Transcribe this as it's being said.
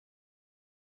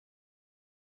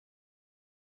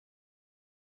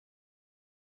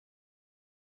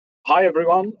Hi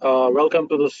everyone, welcome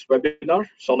to this webinar,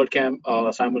 SolidCAM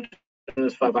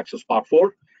Simultaneous 5-axis Part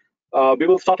 4. We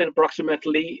will start in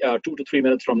approximately 2 to 3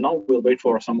 minutes from now. We'll wait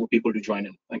for some more people to join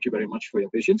in. Thank you very much for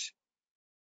your patience.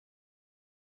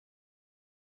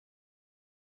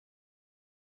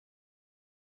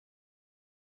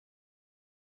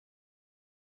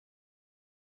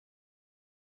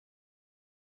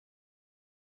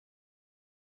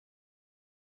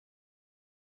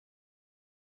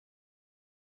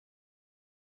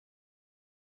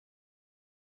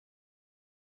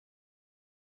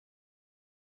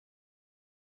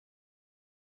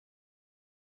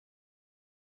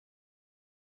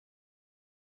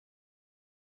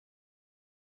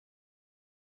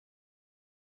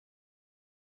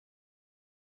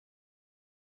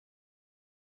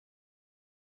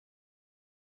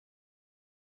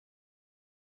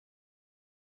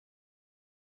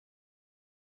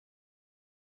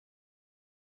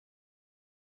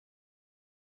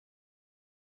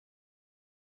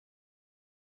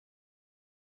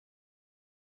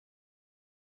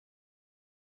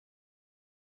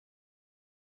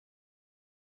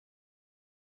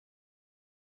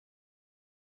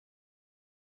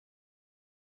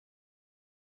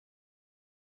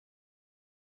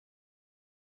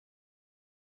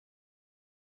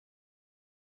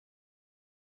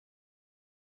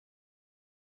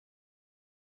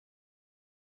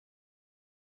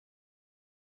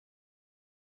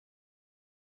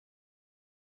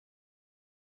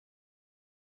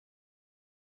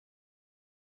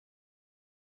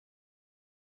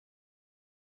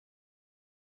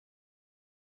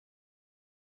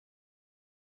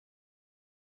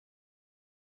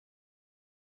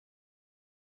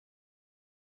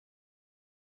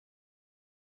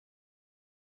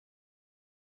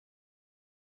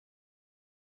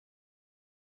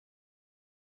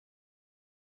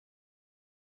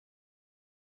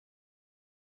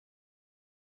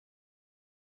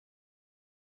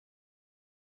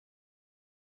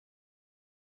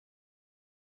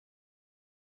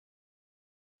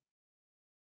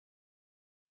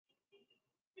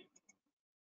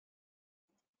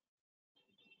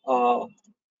 Uh,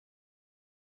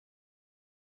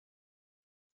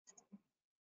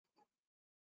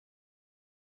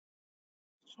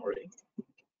 sorry.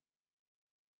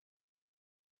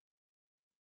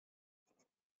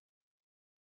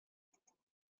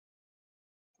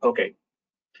 Okay,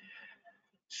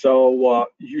 so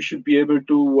you should be able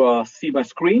to see my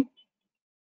screen.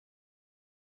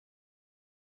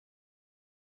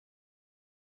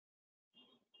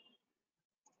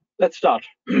 Let's start.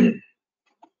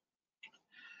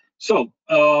 So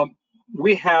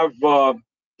we have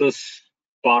this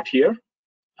part here,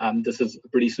 and this is a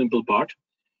pretty simple part.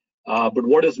 But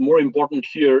what is more important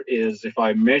here is if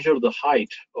I measure the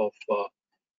height of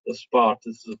this part,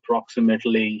 this is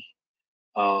approximately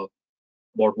about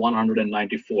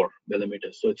 194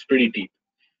 millimeters. So it's pretty deep.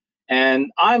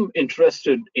 And I'm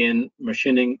interested in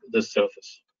machining this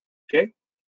surface. Okay.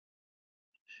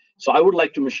 So I would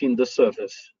like to machine this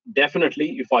surface.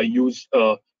 Definitely, if I use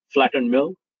a flattened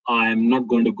mill, I'm not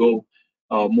going to go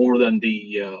more than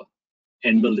the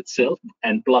end mill itself.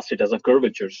 And plus, it has a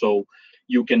curvature. So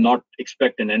you cannot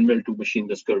expect an end mill to machine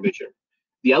this curvature.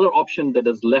 The other option that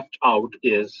is left out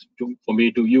is for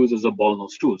me to use is a ball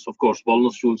nose tools. Of course, ball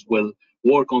nose tools will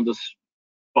work on this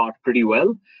part pretty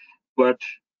well, but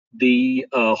the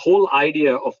whole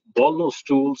idea of ball nose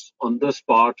tools on this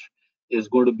part is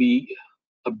going to be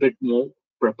a bit more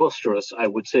preposterous, I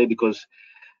would say, because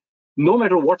no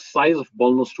matter what size of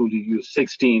ball nose tool you use,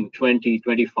 16, 20,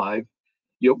 25,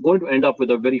 you're going to end up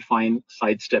with a very fine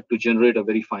side step to generate a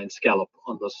very fine scallop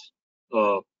on this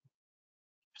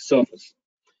surface.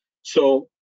 So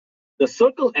the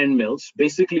circle end mills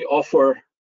basically offer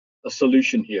a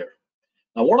solution here.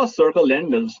 Now, what are circle end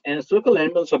mills? And circle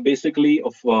end mills are basically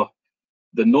of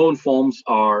the known forms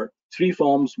are three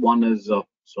forms. One is,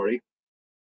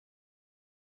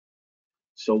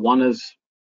 so one is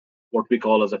what we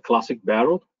call as a classic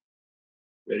barrel,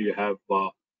 where you have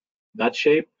that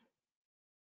shape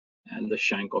and the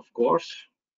shank, of course,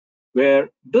 where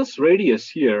this radius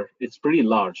here, it's pretty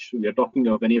large. We are talking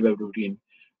of anywhere between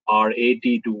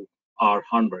R80 to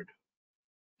R100.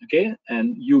 Okay,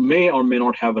 and you may or may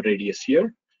not have a radius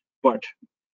here, but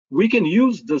we can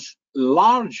use this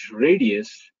large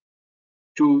radius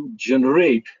to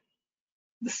generate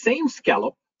the same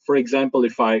scallop. For example,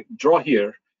 if I draw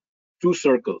here two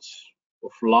circles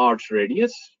of large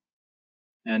radius,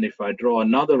 and if I draw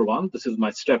another one, this is my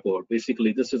step over.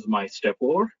 Basically, this is my step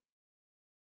over.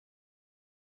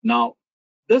 Now,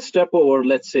 this step over,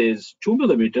 let's say, is 2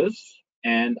 millimeters,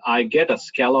 and I get a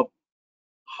scallop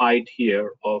height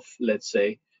here of, let's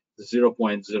say,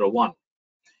 0.01.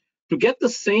 To get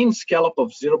the same scallop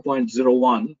of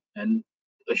 0.01, and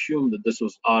assume that this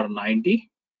was R90,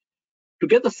 to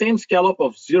get the same scallop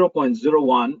of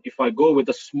 0.01, if I go with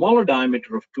a smaller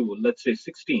diameter of tool, let's say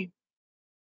 16,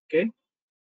 okay,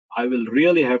 I will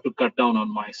really have to cut down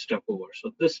on my step over.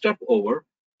 So this step over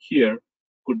here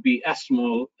could be as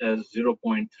small as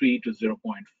 0.3 to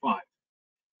 0.5.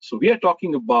 So we are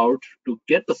talking about, to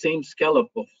get the same scallop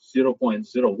of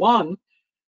 0.01,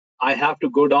 I have to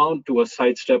go down to a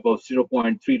side step of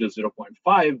 0.3 to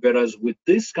 0.5, whereas with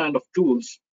this kind of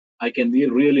tools, I can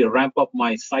really ramp up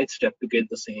my side step to get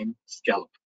the same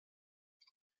scallop.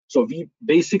 So we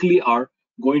basically are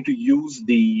going to use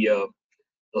the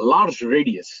large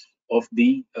radius of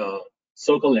the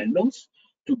circle end mills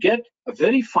to get a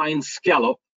very fine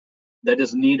scallop that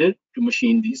is needed to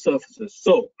machine these surfaces.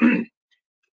 So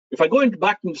if I go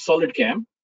back into SolidCAM,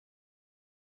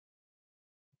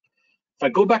 if I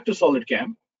go back to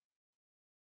SolidCAM,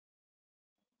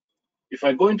 if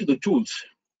I go into the tools,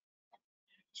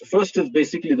 so first is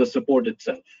basically the support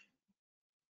itself.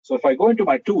 So if I go into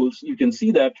my tools, you can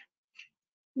see that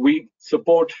we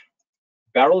support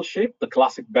barrel shape, the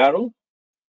classic barrel.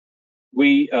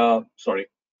 We also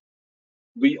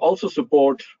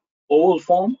support oval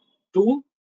form tool.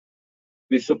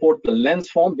 We support the lens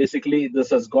form. Basically,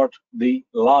 this has got the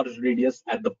large radius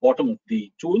at the bottom of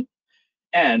the tool,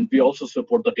 and we also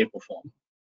support the taper form.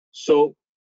 So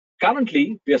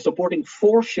currently, we are supporting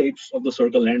 4 shapes of the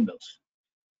circle end mills.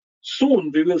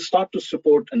 Soon, we will start to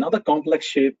support another complex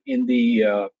shape in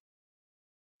the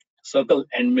circle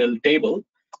end mill table,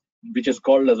 which is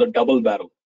called as a double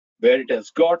barrel, where it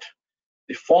has got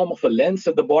the form of a lens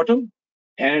at the bottom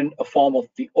and a form of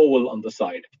the oval on the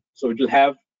side. So it will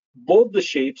have both the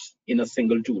shapes in a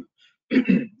single tool.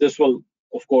 This will,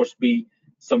 of course, be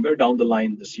somewhere down the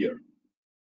line this year.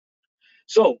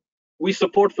 So we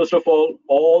support, first of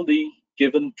all the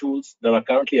given tools that are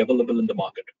currently available in the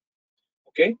market.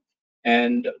 Okay,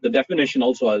 and the definition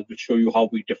also, I will show you how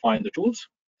we define the tools.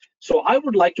 So I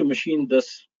would like to machine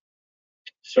this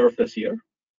surface here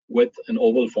with an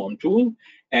oval form tool,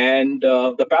 and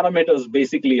the parameters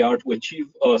basically are to achieve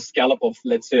a scallop of,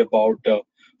 let's say, about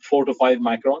 4 to 5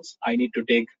 microns. I need to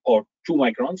take, or 2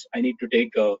 microns, I need to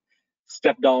take a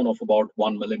step down of about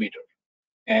 1 millimeter.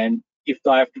 And if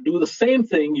I have to do the same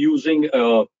thing using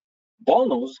a ball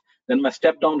nose, then my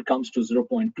step down comes to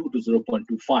 0.2 to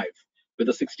 0.25 with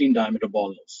a 16 diameter ball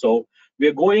nose. So we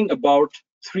are going about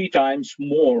 3 times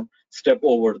more step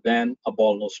over than a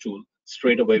ball nose tool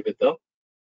straight away with the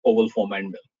oval form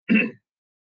end mill.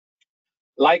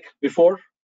 Like before,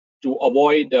 to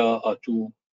avoid, to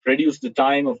reduce the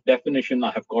time of definition, I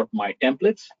have got my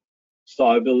templates. So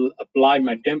I will apply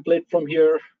my template from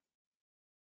here,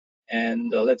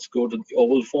 and let's go to the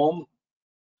oval form.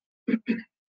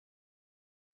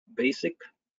 Basic,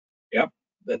 yeah,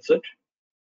 that's it.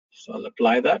 So I'll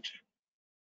apply that.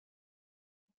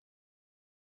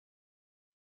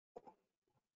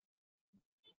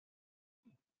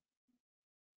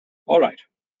 All right,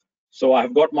 so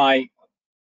I've got my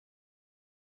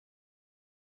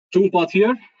tool path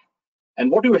here.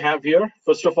 And what do we have here?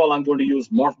 First of all, I'm going to use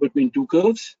morph between 2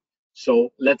 curves. So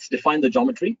let's define the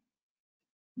geometry.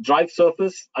 Drive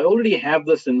surface, I already have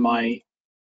this in my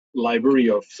library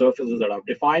of surfaces that I've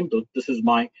defined. This is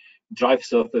my drive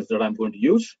surface that I'm going to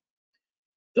use.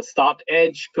 The start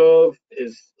edge curve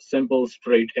is simple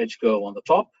straight edge curve on the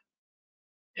top,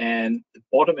 and the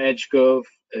bottom edge curve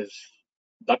is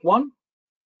that one.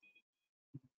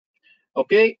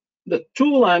 Okay, the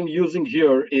tool I'm using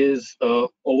here is a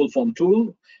oval form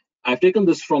tool. I've taken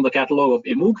this from the catalog of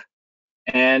Imug,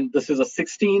 and this is a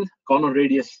 16 corner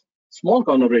radius, small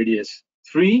corner radius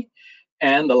 3,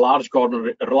 and the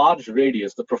large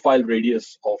radius, the profile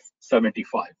radius of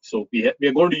 75. So we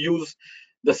are going to use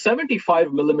the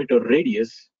 75 millimeter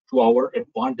radius to our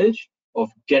advantage of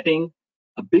getting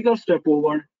a bigger step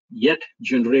over, yet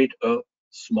generate a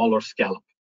smaller scallop.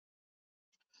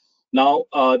 Now,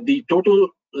 the total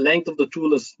length of the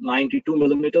tool is 92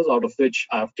 millimeters, out of which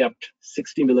I have kept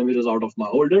 60 millimeters out of my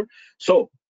holder. So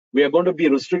we are going to be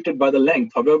restricted by the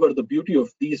length. However, the beauty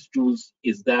of these tools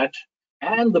is that,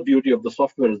 and the beauty of the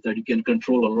software is that you can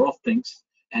control a lot of things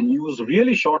and use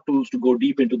really short tools to go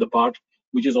deep into the part,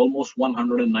 which is almost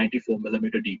 194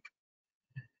 millimeter deep.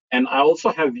 And I also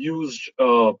have used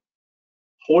a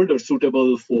holder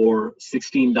suitable for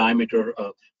 16 diameter,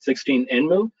 16 end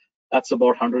mill. That's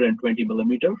about 120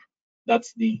 millimeter.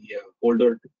 That's the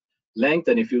holder length.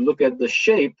 And if you look at the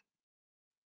shape,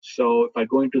 so if I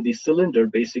go into the cylinder,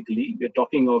 basically we're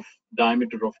talking of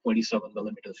diameter of 27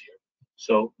 millimeters here.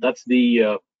 So that's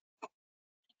the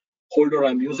holder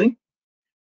I'm using.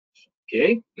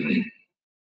 Okay,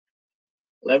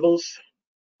 levels.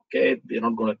 Okay, we're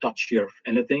not going to touch here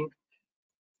anything.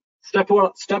 Step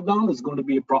down is going to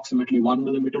be approximately 1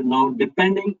 millimeter. Now,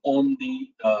 depending on the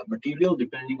material,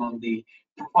 depending on the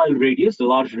profile radius, the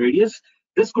large radius,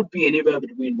 this could be anywhere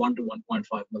between 1 to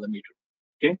 1.5 millimeter.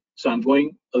 Okay, so I'm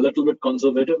going a little bit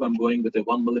conservative. I'm going with a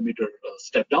 1 millimeter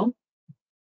step down.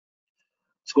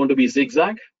 It's going to be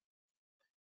zigzag.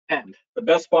 And the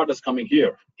best part is coming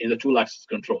here in the tool axis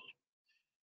control.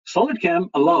 SolidCAM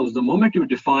allows, the moment you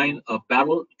define a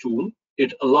barrel tool,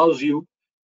 it allows you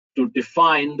to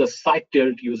define the side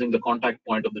tilt using the contact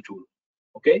point of the tool.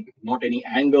 Okay, not any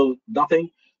angle, nothing,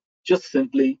 just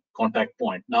simply contact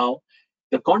point. Now,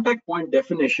 the contact point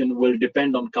definition will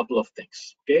depend on a couple of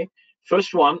things. Okay,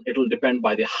 first one, it will depend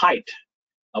by the height.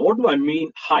 Now, what do I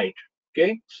mean height?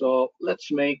 Okay, so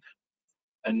let's make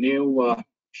a new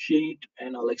sheet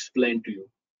and I'll explain to you.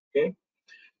 Okay,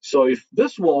 so if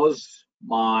this was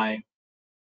my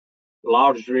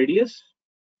large radius,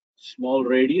 small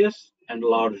radius, and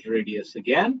large radius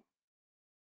again,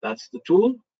 that's the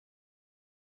tool.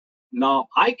 Now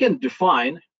I can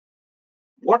define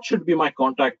what should be my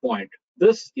contact point.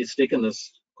 This is taken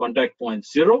as contact point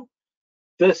 0.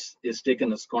 This is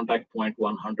taken as contact point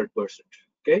 100%.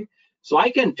 Okay, so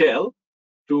I can tell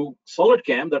to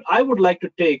SolidCAM that I would like to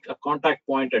take a contact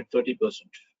point at 30%.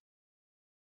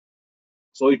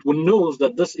 So it will knows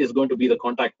that this is going to be the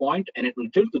contact point, and it will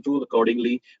tilt the tool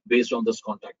accordingly based on this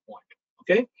contact point.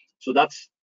 Okay, so that's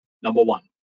number one.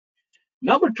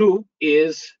 Number two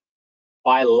is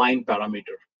by line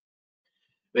parameter.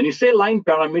 When you say line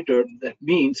parameter, that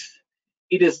means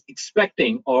it is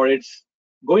expecting, or it's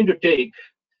going to take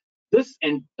this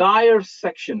entire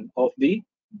section of the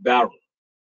barrel,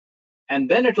 and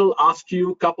then it will ask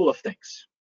you a couple of things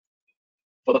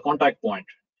for the contact point.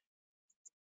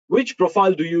 Which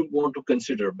profile do you want to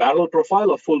consider, barrel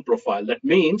profile or full profile? That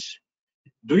means,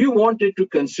 do you want it to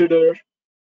consider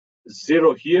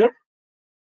 0 here,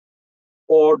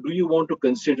 or do you want to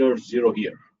consider 0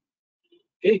 here?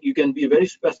 Okay, you can be very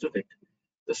specific.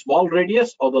 The small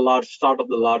radius or the large start of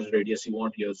the large radius you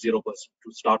want your 0%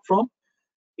 to start from.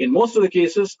 In most of the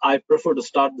cases, I prefer to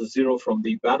start the 0 from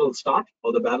the barrel start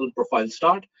or the barrel profile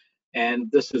start,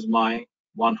 and this is my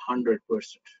 100%.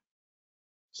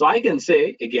 So I can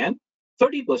say again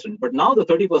 30%, but now the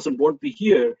 30% won't be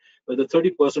here, but the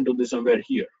 30% will be somewhere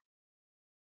here.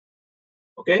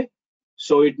 Okay,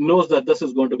 so it knows that this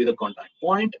is going to be the contact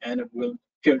point, and it will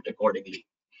tilt accordingly.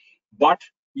 But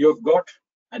you've got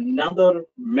another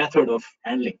method of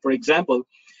handling. For example,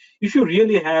 if you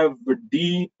really have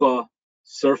deep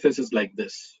surfaces like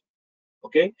this,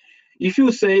 okay, if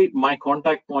you say my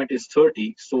contact point is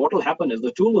 30, so what will happen is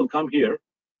the tool will come here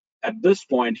at this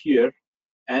point here,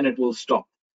 and it will stop.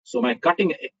 So my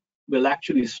cutting will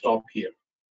actually stop here.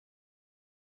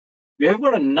 We have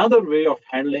got another way of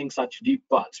handling such deep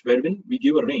parts wherein we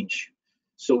give a range.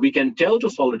 So we can tell to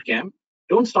SolidCAM,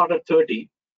 don't start at 30,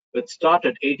 but start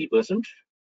at 80%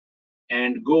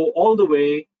 and go all the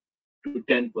way to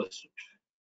 10%.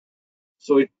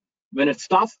 So when it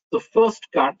starts the first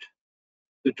cut,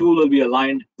 the tool will be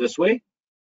aligned this way.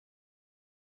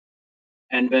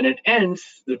 And when it ends,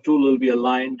 the tool will be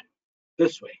aligned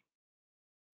this way.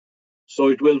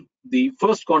 So the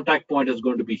first contact point is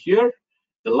going to be here.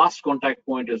 The last contact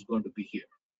point is going to be here.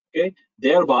 Okay,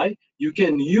 thereby you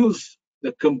can use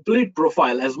the complete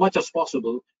profile as much as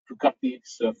possible to cut the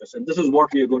surface. And this is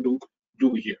what we are going to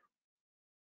do here.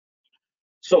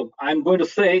 So I'm going to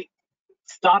say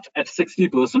start at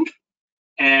 60%,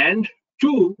 and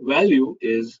to value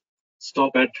is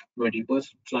stop at 20%.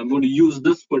 So I'm going to use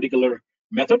this particular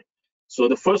method. So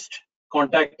the first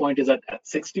contact point is at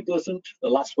 60%. The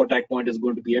last contact point is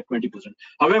going to be at 20%.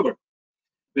 However,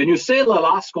 when you say the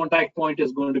last contact point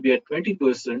is going to be at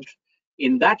 20%,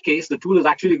 in that case, the tool is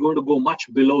actually going to go much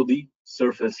below the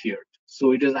surface here.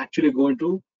 So it is actually going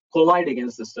to collide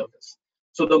against the surface.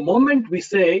 So the moment we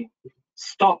say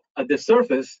stop at the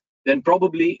surface, then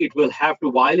probably it will have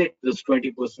to violate this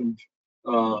 20%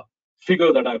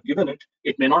 figure that I've given it.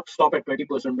 It may not stop at 20%,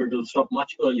 but it will stop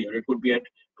much earlier. It would be at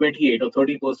 28 or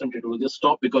 30%. It will just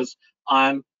stop because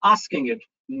I'm asking it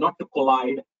not to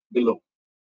collide below.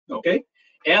 Okay,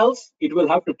 else it will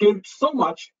have to tilt so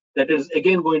much that is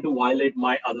again going to violate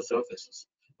my other surfaces.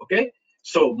 Okay,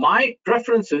 so my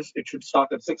preference is it should start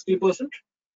at 60%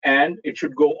 and it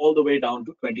should go all the way down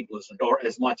to 20% or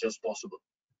as much as possible.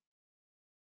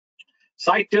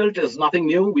 Side tilt is nothing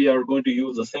new. We are going to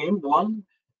use the same one.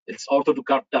 It's auto to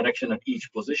cut direction at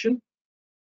each position.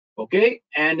 Okay,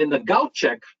 and in the gout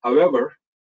check, however,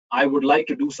 I would like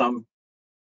to do some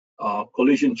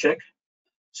collision check,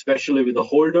 especially with the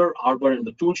holder, arbor, and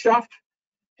the tool shaft.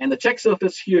 And the check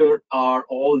surface here are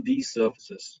all these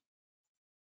surfaces: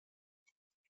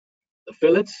 the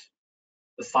fillets,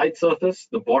 the side surface,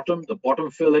 the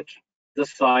bottom fillet,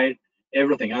 this side,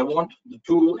 everything. I want the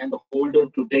tool and the holder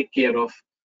to take care of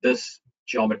this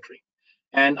geometry.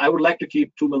 And I would like to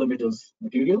keep 2 millimeters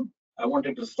material. I want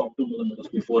it to stop 2 millimeters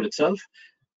before itself.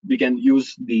 We can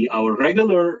use our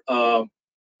regular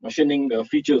machining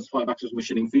features, 5-axis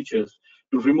machining features,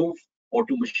 to remove or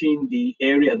to machine the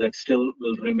area that still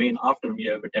will remain after we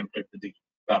have attempted with the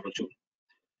barrel tool.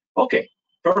 Okay,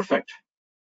 perfect.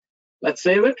 Let's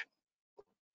save it.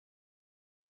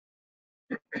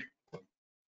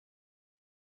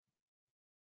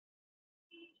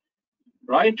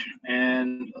 Right,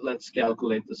 and let's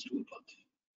calculate this tool path.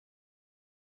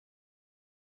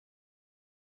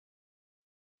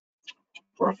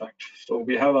 Perfect. So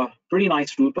we have a pretty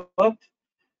nice tool path.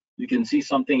 You can see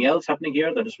something else happening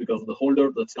here. That is because of the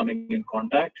holder that's coming in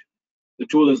contact. The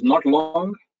tool is not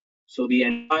long, so the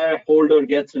entire holder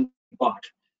gets in part.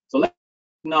 So let's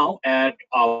now at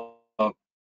our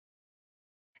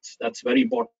that's very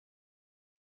important.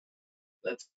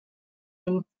 Let's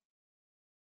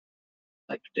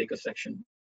like to take a section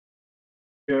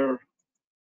here.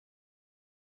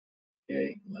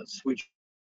 Okay, let's switch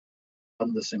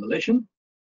on the simulation.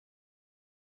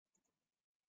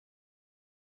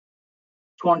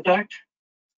 Contact.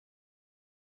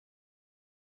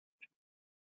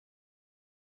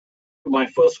 My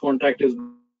first contact is,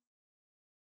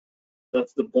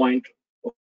 that's the point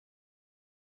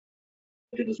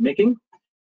it is making.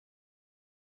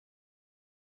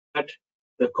 At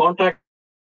the contact,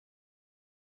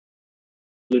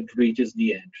 it reaches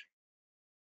the end.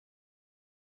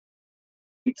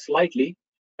 It's slightly,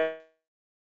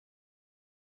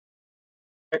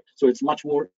 so it's much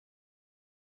more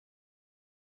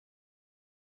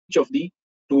each of the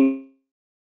tool.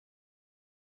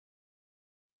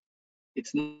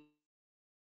 It's not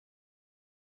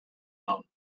down.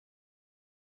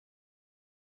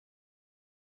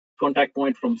 Contact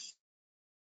point from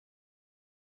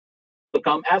to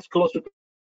come as close to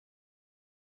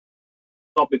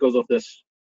top because of this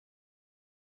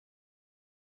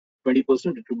 20%.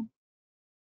 It will be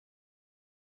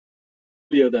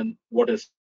clearer than what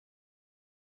is.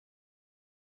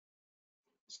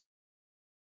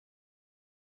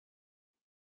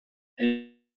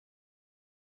 And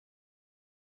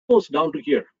almost down to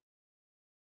here.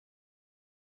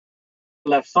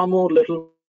 We'll have some more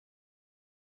little.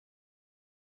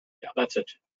 Yeah, that's it.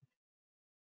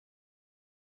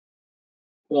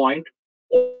 Point.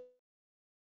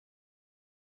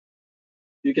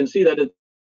 You can see that it,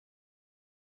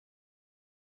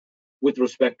 with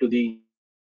respect to the,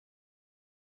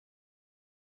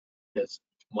 yes,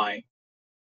 my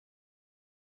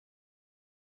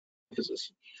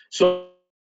emphasis. So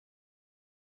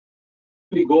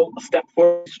we go a step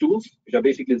for these tools, which are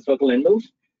basically the circle end mills.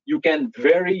 You can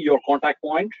vary your contact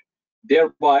point,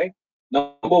 thereby,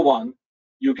 number one,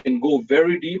 you can go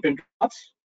very deep into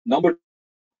cuts. Number two,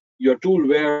 your tool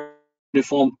wear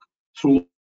uniform through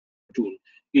the tool.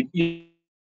 It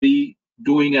be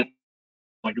doing at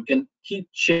point. You can keep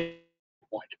changing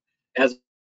point as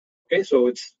okay. So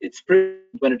it's pretty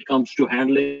when it comes to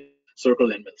handling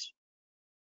circle end mills.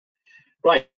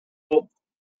 Right. So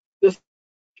this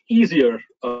easier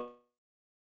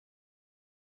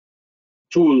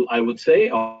tool, I would say,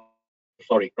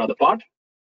 sorry, rather part,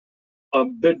 a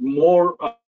bit more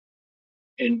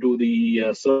into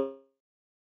the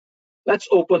let's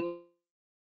open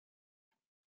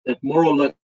that more or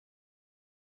less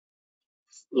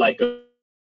like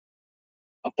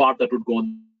a part that would go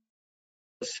on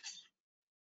this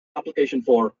application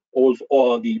for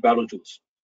all the barrel tools.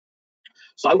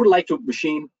 So I would like to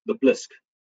machine the blisk.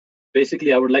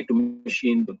 Basically, I would like to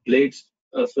machine the blades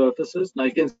surfaces. Now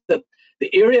you can see that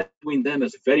the area between them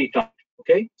is very tight.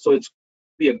 Okay, so it's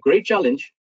be a great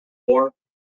challenge for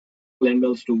end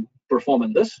mills to perform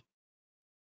in this.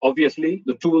 Obviously,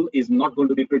 the tool is not going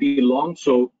to be pretty long,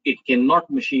 so it cannot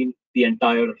machine the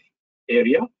entire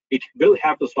area. It will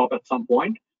have to stop at some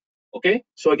point. Okay,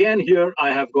 so again, here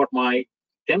I have got my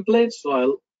template, so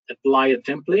I'll apply a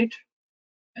template,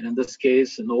 and in this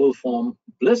case, an oval form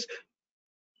blisk.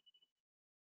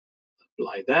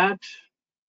 Apply that.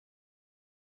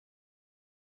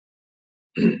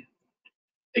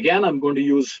 Again, I'm going to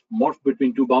use morph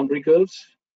between two boundary curves.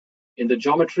 In the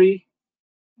geometry,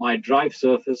 my drive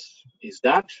surface is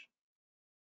that.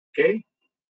 Okay,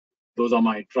 those are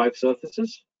my drive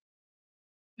surfaces.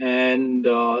 And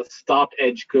start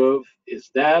edge curve is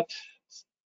that.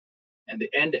 And the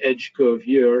end edge curve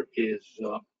here is,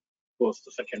 of course,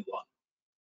 the second one.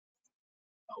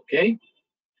 Okay.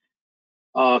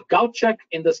 Gout check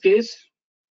in this case,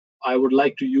 I would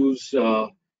like to use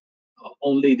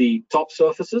only the top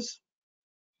surfaces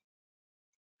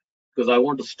because I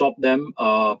want to stop them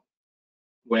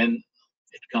when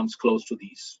it comes close to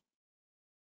these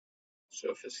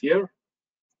surface here.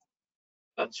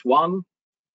 That's one.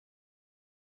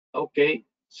 Okay,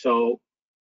 so,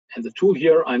 and the tool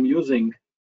here I'm using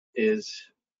is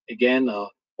again a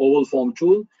oval form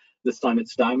tool. This time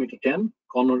it's diameter 10,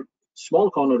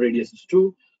 small corner radius is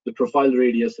 2, the profile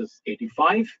radius is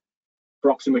 85.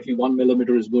 Approximately 1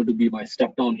 millimeter is going to be my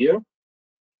step down here.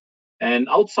 And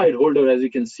outside holder, as you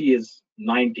can see, is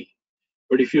 90.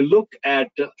 But if you look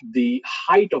at the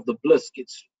height of the blisk,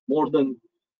 it's more than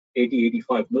 80,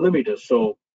 85 millimeters.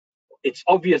 So it's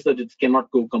obvious that it cannot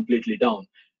go completely down.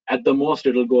 At the most,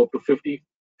 it'll go up to 50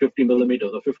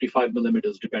 millimeters or 55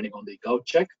 millimeters, depending on the gout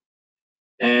check.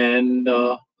 And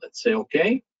let's say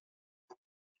OK.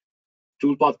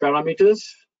 Toolpath parameters.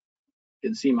 You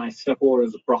can see my step over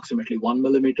is approximately 1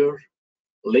 millimeter.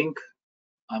 Link.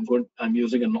 I'm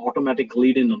using an automatic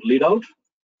lead in and lead out.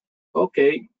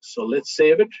 Okay, so let's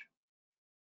save it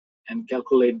and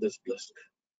calculate this blisk.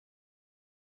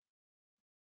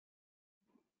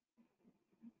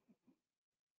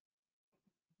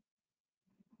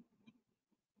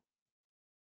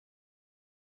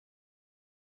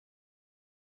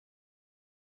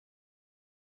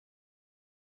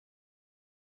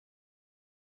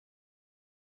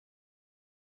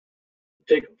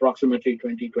 Take approximately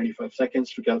 20-25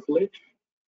 seconds to calculate.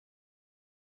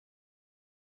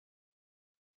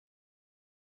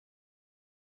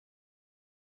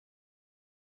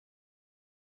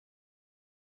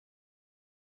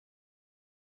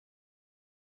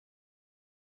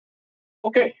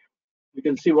 Okay, you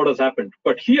can see what has happened.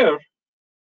 But here,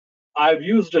 I've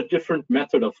used a different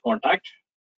method of contact.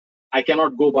 I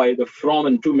cannot go by the from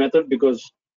and to method because,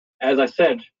 as I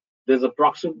said, there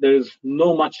is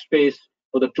no much space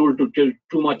for the tool to tilt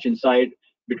too much inside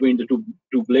between the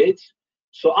two blades.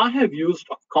 So I have used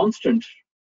a constant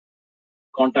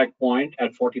contact point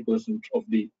at 40% of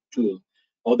the tool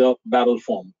or the barrel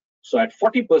form. So at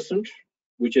 40%,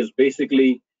 which is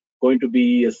basically going to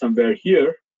be somewhere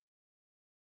here,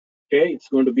 okay, it's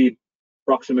going to be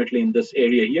approximately in this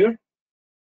area here.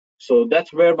 So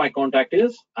that's where my contact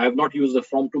is. I have not used the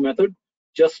from to method,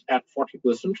 just at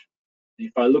 40%.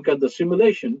 If I look at the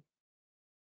simulation,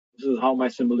 this is how my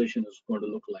simulation is going to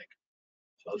look like.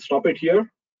 So I'll stop it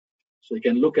here so you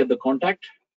can look at the contact.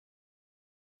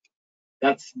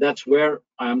 That's where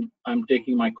I'm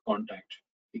taking my contact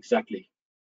exactly.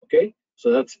 Okay,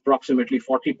 so that's approximately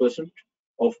 40%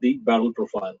 of the barrel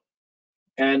profile.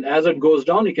 And as it goes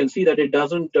down, you can see that it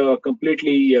doesn't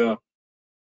completely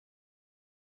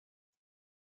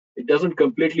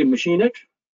machine it.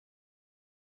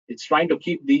 It's trying to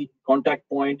keep the contact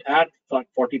point at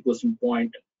 40%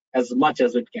 point as much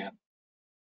as it can.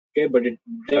 Okay, but it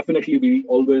definitely be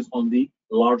always on the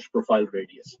large profile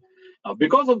radius. Now,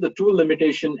 because of the tool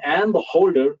limitation and the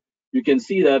holder, you can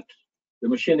see that the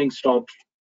machining stopped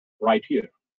right here.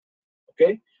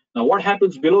 Okay. Now, what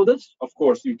happens below this? Of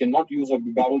course, you cannot use a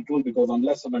barrel tool because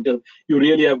unless and until you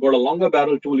really have got a longer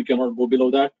barrel tool, you cannot go below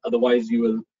that. Otherwise,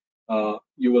 you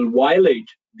will violate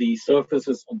the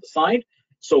surfaces on the side.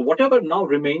 So whatever now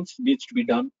remains needs to be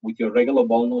done with your regular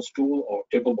ball nose tool or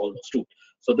taper ball nose tool.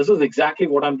 So this is exactly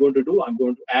what I'm going to do. I'm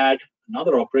going to add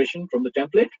another operation from the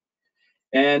template.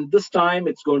 And this time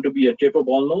it's going to be a taper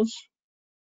ball nose.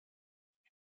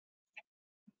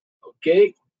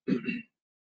 Okay.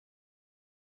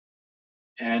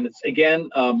 And it's again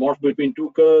morph between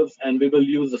two curves, and we will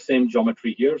use the same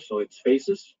geometry here. So it's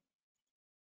faces,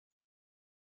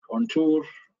 contour,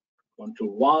 contour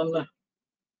 1,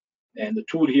 and the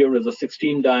tool here is a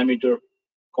 16 diameter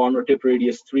corner tip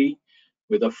radius 3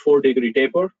 with a 4-degree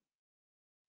taper.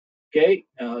 Okay,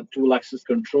 tool axis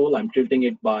control, I'm tilting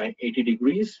it by 80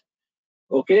 degrees.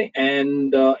 Okay,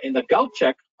 and in the gout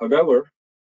check, however,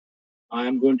 I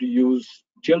am going to use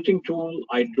tilting tool.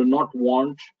 I do not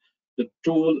want the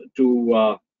tool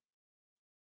to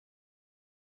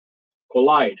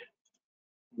collide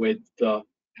with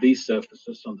these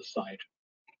surfaces on the side.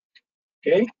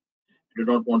 Okay, do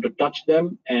not want to touch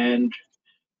them, and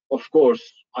of course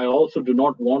I also do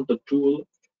not want the tool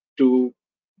to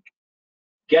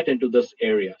get into this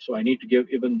area, so I need to give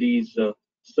even these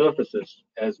surfaces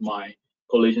as my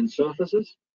collision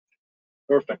surfaces.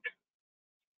 Perfect.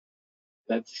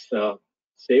 Let's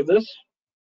save this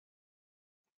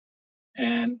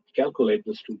and calculate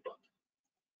this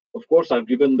toolpath. Of course, I've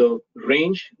given the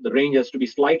range. The range has to be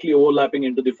slightly overlapping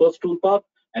into the first toolpath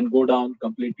and go down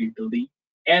completely till the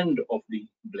end of the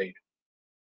blade.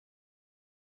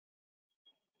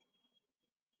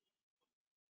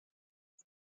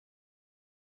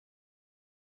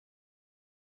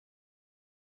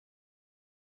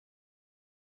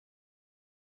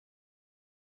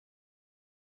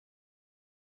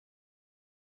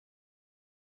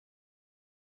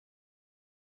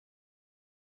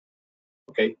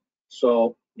 Okay,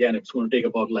 so again, it's going to take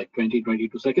about like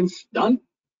 22 seconds. Done.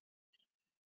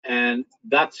 And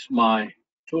that's my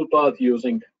toolpath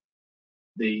using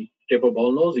the taper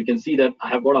ball nose. You can see that I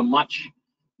have got a much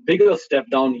bigger step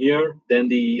down here than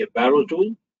the barrel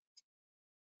tool,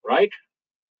 right?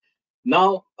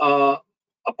 Now,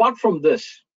 apart from this,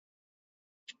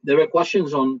 there were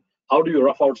questions on how do you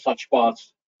rough out such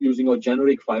parts using a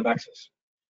generic 5-axis.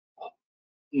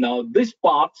 Now, these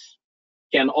parts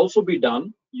can also be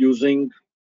done using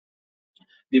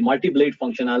the multi-blade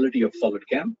functionality of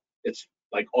SolidCAM. It's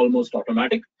like almost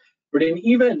automatic. But in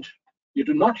event you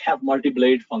do not have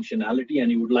multi-blade functionality and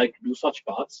you would like to do such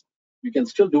parts, you can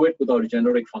still do it without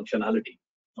generic functionality.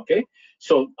 Okay,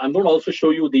 so I'm going to also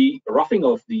show you the roughing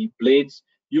of the blades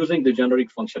using the generic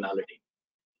functionality.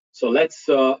 So let's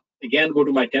again go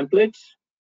to my templates.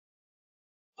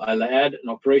 I'll add an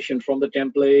operation from the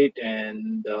template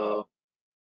and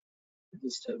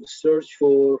just have a search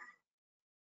for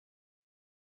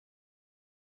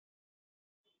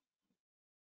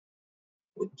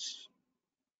oops.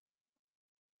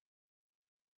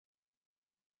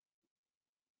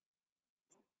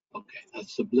 Okay,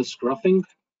 that's the blisk roughing.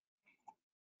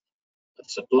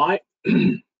 Let's apply.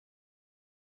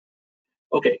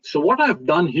 Okay, so what I've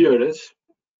done here is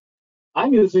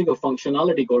I'm using a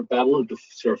functionality called parallel to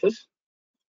surface.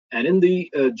 And in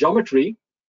the geometry,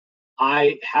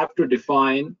 I have to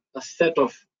define a set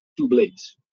of 2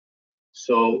 blades.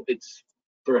 So it's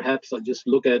perhaps I'll just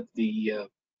look at the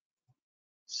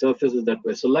surfaces that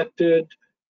were selected,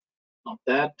 not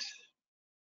that,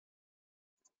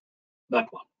 that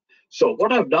one. So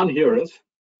what I've done here is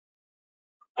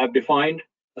I've defined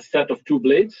a set of 2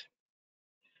 blades,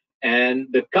 and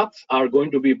the cuts are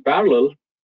going to be parallel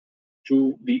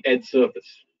to the edge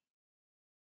surface,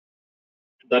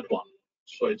 that one.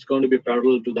 So it's going to be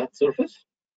parallel to that surface.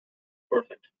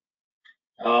 Perfect.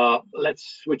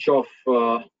 Let's switch off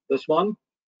this one.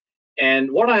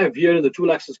 And what I have here in the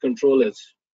tool axis control is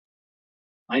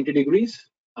 90 degrees.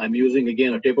 I'm using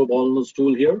again a taper ball nose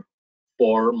tool here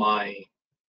for my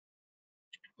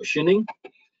machining.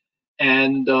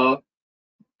 And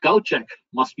gouge check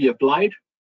must be applied.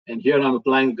 And here I'm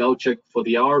applying gouge check for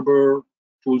the arbor,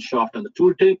 tool shaft, and the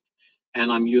tool tip. And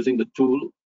I'm using the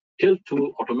tilt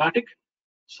tool automatic.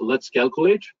 So let's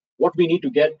calculate. What we need to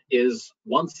get is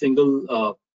one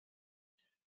single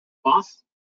pass.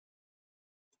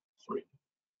 Sorry.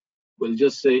 We'll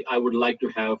just say I would like to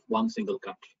have one single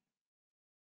cut.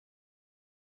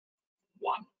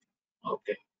 One.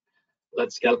 Okay.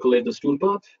 Let's calculate this tool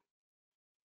path.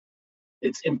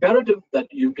 It's imperative that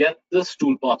you get this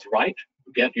tool path right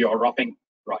to get your roughing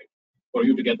right. For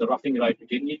you to get the roughing right,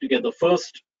 you need to get the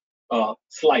first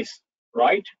slice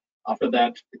right. After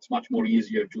that, it's much more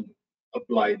easier to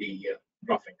apply the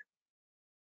roughing.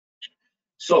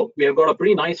 So we have got a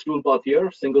pretty nice tool path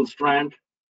here, single strand,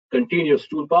 continuous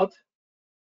tool path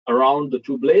around the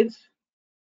 2 blades.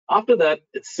 After that,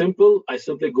 it's simple. I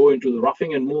simply go into the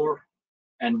roughing and more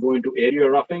and go into area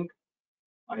roughing.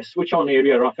 I switch on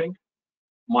area roughing.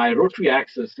 My rotary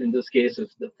axis in this case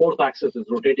is the 4th axis is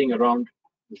rotating around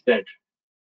Z.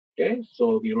 Okay,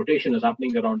 so the rotation is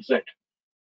happening around Z.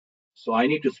 So I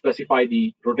need to specify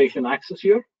the rotation axis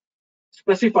here.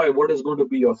 Specify what is going to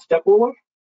be your step over.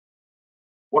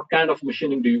 What kind of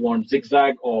machining do you want?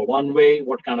 Zigzag or one way?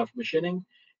 What kind of machining?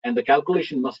 And the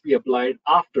calculation must be applied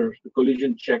after the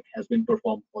collision check has been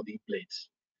performed for the blades.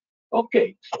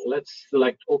 Okay, so let's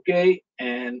select OK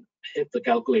and hit the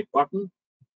calculate button.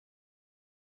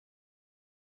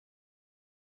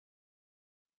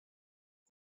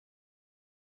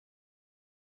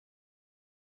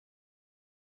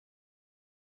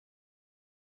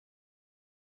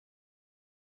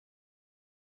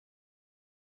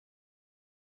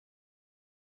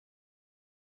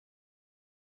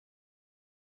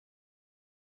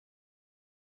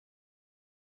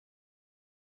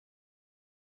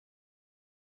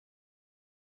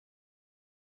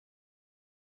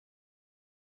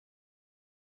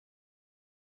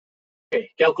 Okay,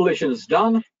 calculation is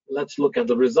done. Let's look at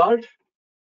the result.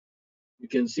 You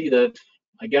can see that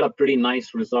I get a pretty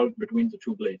nice result between the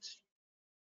 2 blades.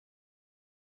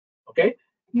 Okay,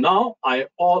 Now I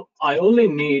only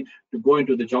need to go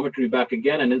into the geometry back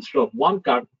again, and instead of one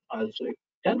cut, I'll say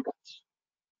 10 cuts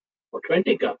or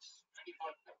 20 cuts,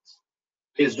 25 cuts.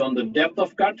 Based on the depth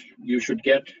of cut, you should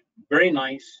get very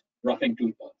nice roughing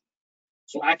tool path.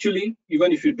 So actually,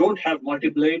 even if you don't have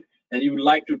multi-blade and you would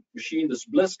like to machine this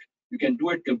blisk, you can do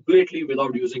it completely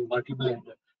without using multi-blade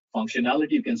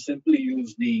functionality. You can simply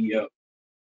use the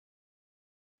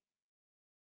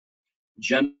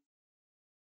generic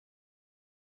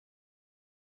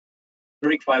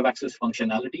 5-axis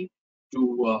functionality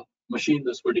to machine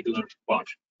this particular part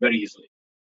very easily.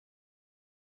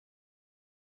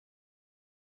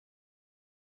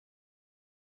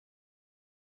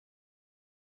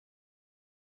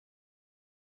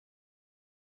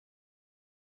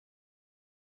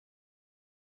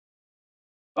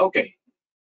 Okay,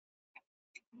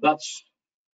 that's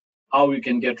how you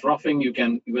can get roughing. You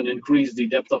can even increase the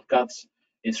depth of cuts.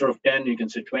 Instead of 10, you can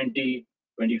say 20,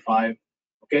 25.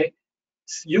 Okay,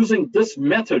 using this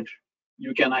method,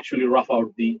 you can actually rough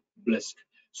out the blisk.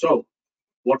 So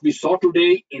what we saw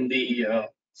today in the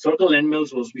circle end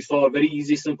mills was we saw a very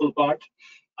easy, simple part.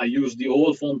 I used the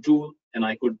oval form tool and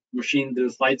I could machine the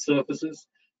side surfaces,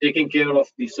 taking care of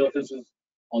the surfaces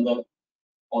on the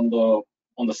on the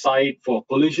on the side for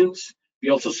collisions. We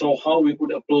also saw how we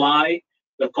could apply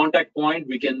the contact point.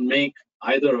 We can make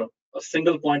either a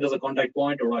single point as a contact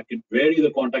point, or I could vary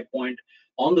the contact point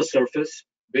on the surface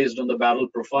based on the barrel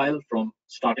profile, from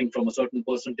starting from a certain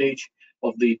percentage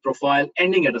of the profile,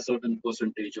 ending at a certain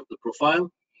percentage of the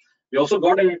profile. We also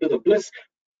got into the blisk.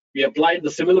 We applied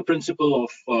the similar principle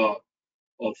of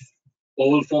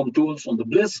oval form tools on the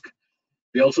blisk.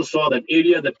 We also saw that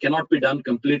area that cannot be done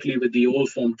completely with the oval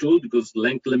form tool because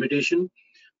length limitation.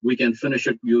 We can finish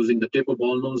it using the taper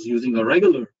ball nose, using a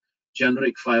regular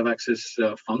generic 5-axis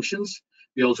functions.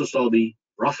 We also saw the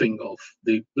roughing of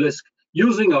the blisk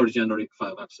using our generic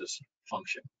 5-axis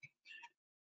function.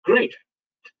 Great.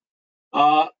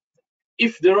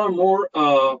 If there are more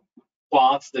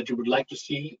parts that you would like to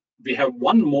see, we have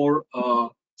one more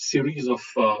series of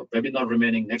webinar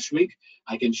remaining next week.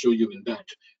 I can show you in that.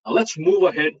 Now let's move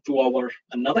ahead to our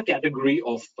another category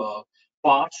of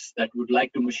parts that would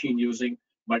like to machine using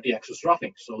multi-axis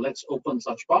roughing. So let's open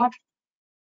such part.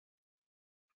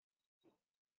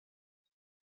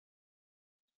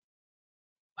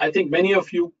 I think many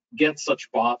of you get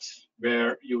such parts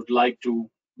where you would like to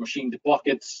machine the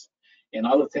pockets and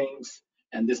other things,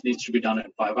 and this needs to be done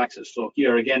in 5-axis. So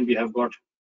here again, we have got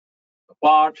a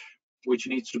part which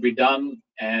needs to be done,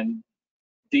 and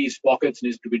these pockets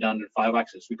needs to be done in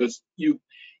 5-axis, because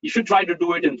if you try to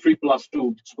do it in 3+2,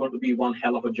 it's going to be one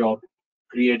hell of a job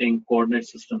creating coordinate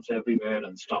systems everywhere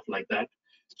and stuff like that.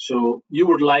 So you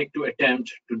would like to attempt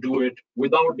to do it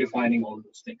without defining all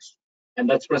those things. And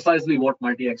that's precisely what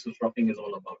multi-axis roughing is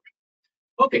all about.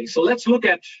 Okay, so let's look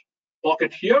at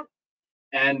pocket here,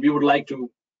 and we would like to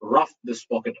rough this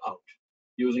pocket out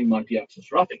using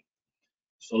multi-axis roughing.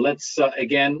 So let's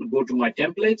again go to my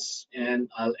templates, and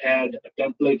I'll add a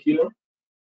template here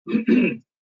in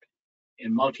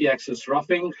multi-axis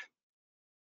roughing.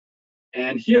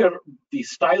 And here, the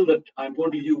style that I'm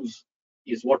going to use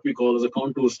is what we call as a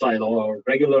contour style, or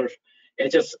regular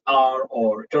HSR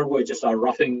or turbo HSR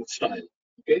roughing style.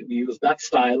 Okay, we use that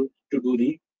style to do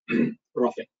the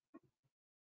roughing.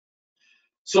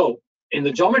 So in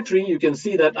the geometry, you can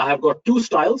see that I have got two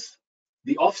styles,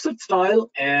 the offset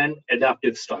style and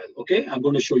adaptive style. Okay, I'm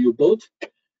going to show you both.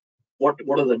 What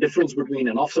are the difference between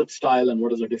an offset style and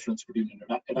what is the difference between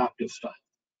an adaptive style?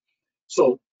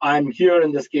 So I'm here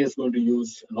in this case going to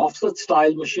use an offset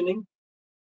style machining.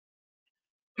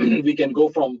 We can go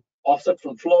from offset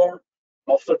from floor,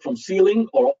 offset from ceiling,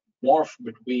 or morph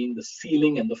between the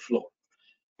ceiling and the floor.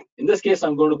 In this case,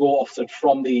 I'm going to go offset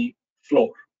from the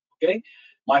floor. Okay,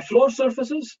 my floor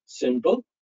surfaces, simple.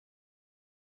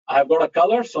 I've got a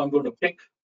color, so I'm going to pick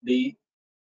the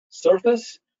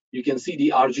surface. You can see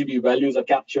the RGB values are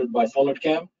captured by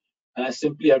SolidCAM, and I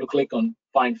simply have to click on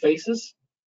Find Faces,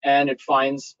 and it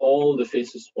finds all the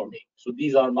faces for me. So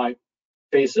these are my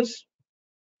faces,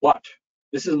 but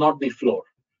this is not the floor.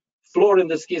 Floor in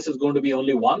this case is going to be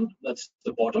only one, that's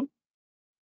the bottom.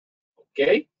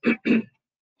 Okay,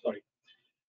 sorry.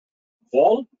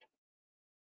 Wall,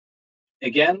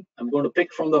 again, I'm going to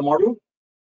pick from the model.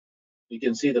 You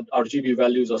can see that RGB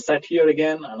values are set here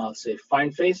again, and I'll say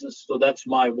Find Faces. So that's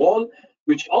my wall,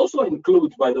 which also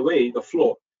includes, by the way, the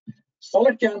floor.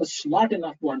 SolidCAM is smart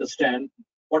enough to understand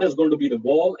what is going to be the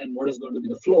wall and what is going to be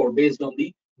the floor based on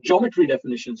the geometry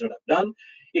definitions that I've done.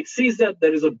 It sees that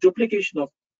there is a duplication of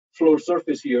floor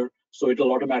surface here, so it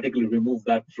will automatically remove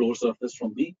that floor surface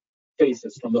from the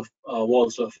faces, from the wall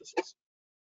surfaces.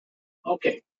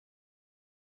 Okay.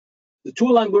 The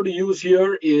tool I'm going to use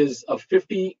here is a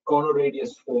 50 corner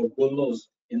radius for bullnose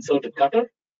inserted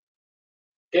cutter.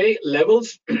 Okay,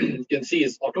 levels you can see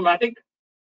is automatic.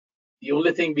 The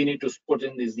only thing we need to put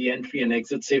in is the entry and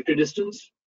exit safety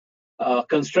distance.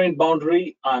 Constraint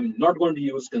boundary, I'm not going to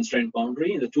use constraint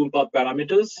boundary. The toolpath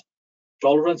parameters,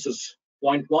 tolerance is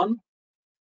 0.1.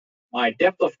 My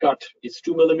depth of cut is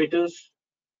 2 millimeters.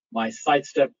 My side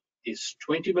step is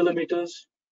 20 millimeters.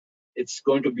 It's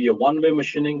going to be a one-way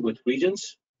machining with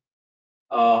regions.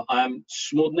 I'm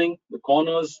smoothing the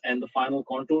corners and the final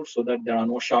contour so that there are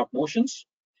no sharp motions.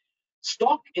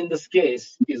 Stock in this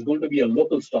case is going to be a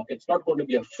local stock. It's not going to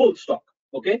be a full stock.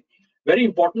 Okay, very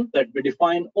important that we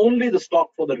define only the stock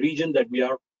for the region that we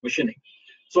are machining.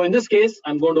 So in this case,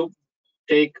 I'm going to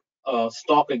take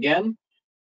stock again,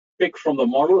 pick from the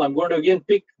model. I'm going to again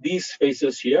pick these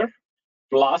faces here.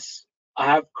 Plus, I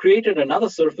have created another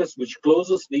surface which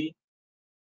closes the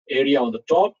area on the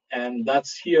top, and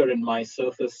that's here in my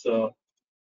surface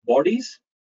bodies.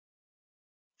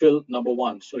 Fill number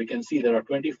 1. So you can see there are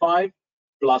 25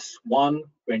 plus 1,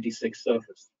 26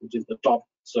 surface, which is the top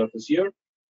surface here.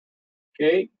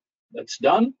 Okay, that's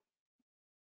done.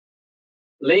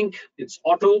 Link, it's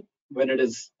auto. When it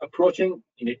is approaching,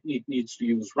 it needs to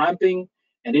use ramping.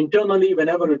 And internally,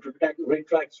 whenever it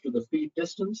retracts to the feed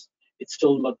distance, it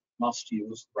still must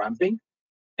use ramping.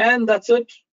 And that's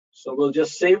it. So we'll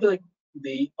just save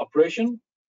the operation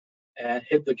and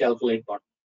hit the calculate button.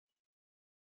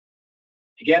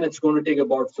 Again, it's going to take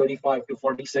about 35 to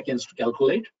 40 seconds to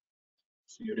calculate.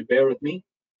 So you bear with me.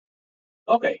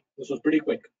 Okay, this was pretty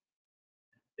quick.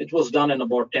 It was done in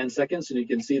about 10 seconds, and you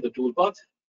can see the toolpath.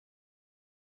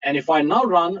 And if I now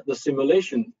run the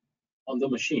simulation on the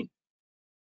machine,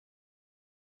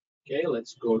 okay,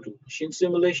 let's go to machine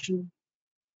simulation.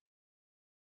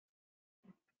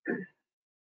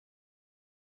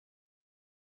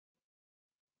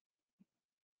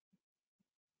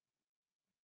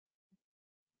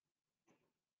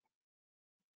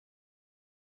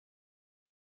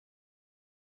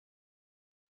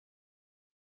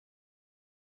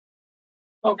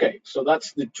 Okay, so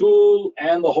that's the tool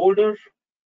and the holder,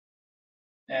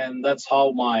 and that's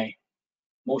how my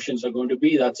motions are going to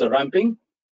be. That's a ramping.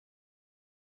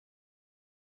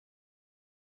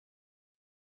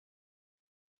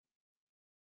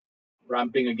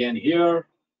 Ramping again here.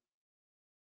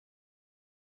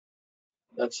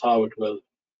 That's how it will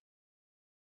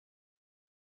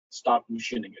start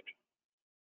machining it.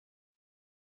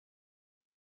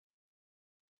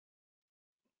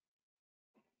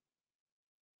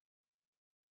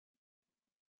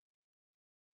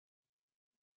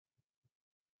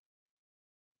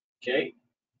 Okay,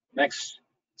 next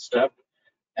step,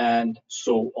 and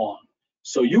so on.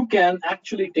 So you can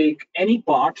actually take any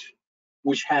part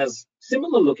which has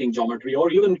similar looking geometry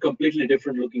or even completely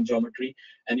different looking geometry,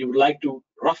 and you would like to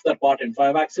rough that part in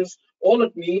 5-axis. All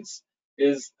it needs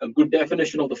is a good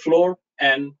definition of the floor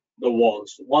and the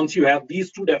walls. Once you have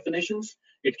these two definitions,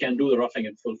 it can do the roughing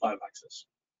in full 5-axis.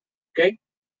 Okay,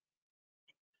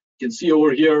 you can see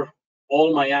over here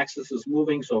all my axis is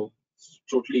moving, so it's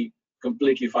totally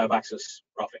completely 5-axis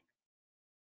roughing.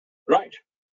 Right.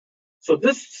 So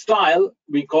this style,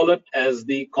 we call it as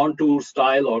the contour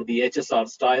style or the HSR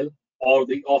style or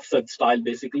the offset style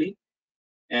basically.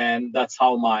 And that's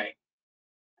how my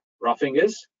roughing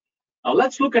is. Now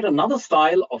let's look at another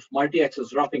style of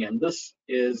multi-axis roughing, and this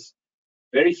is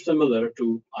very similar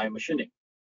to iMachining,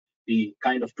 the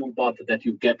kind of toolpath that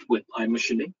you get with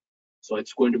iMachining. So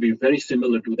it's going to be very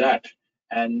similar to that.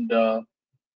 And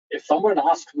if someone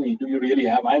asks me, do you really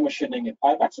have iMachining in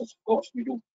 5-axis? Of course we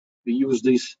do. We use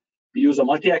these. We use a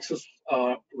multi-axis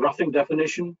roughing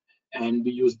definition, and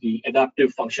we use the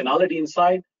adaptive functionality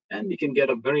inside, and we can get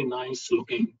a very nice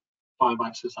looking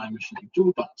 5-axis iMachining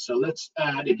toolpath. So let's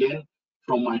add again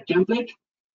from my template.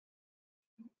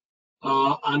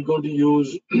 I'm going to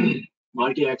use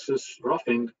multi-axis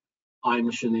roughing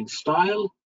iMachining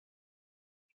style.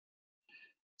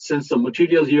 Since the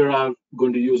material here I'm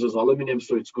going to use is aluminum,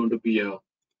 so it's going to be a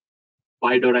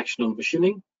bidirectional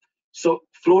machining. So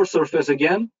floor surface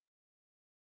again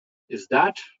is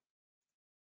that,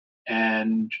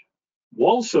 and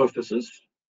wall surfaces,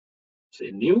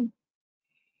 say new.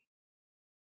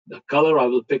 The color I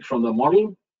will pick from the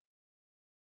model.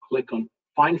 Click on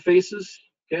find faces.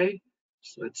 Okay,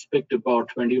 so it's picked about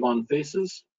 21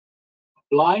 faces.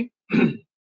 Apply.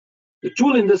 The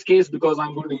tool in this case, because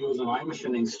I'm going to use an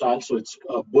iMachining style, so it's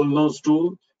a bullnose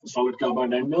tool, a solid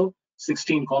carbide end mill,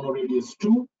 16 corner radius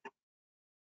 2.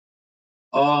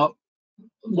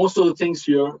 Most of the things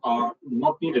here are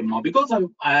not needed now because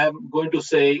I'm going to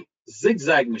say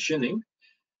zigzag machining,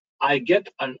 I get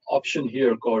an option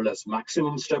here called as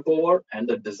maximum step over and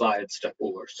the desired step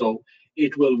over. So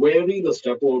it will vary the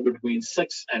step over between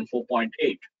 6 and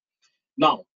 4.8.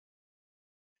 Now,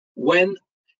 when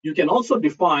you can also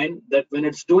define that when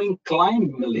it's doing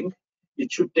climb milling,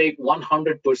 it should take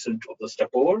 100% of the step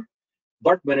over.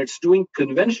 But when it's doing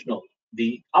conventional,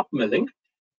 the up milling,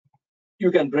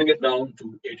 you can bring it down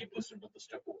to 80% of the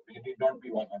step over. It need not be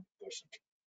 100%.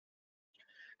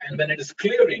 And when it is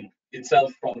clearing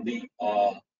itself from the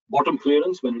bottom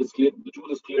clearance, when it is clear, the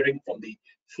tool is clearing from the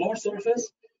floor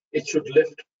surface, it should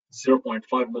lift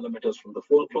 0.5 millimeters from the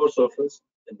full floor surface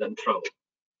and then travel.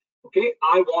 Okay,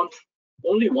 I want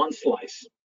only one slice,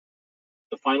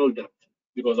 the final depth,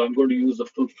 because I'm going to use the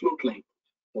full flute length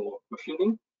for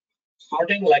machining.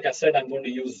 Sorting, like I said, I'm going to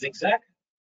use zigzag.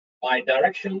 My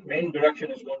direction, main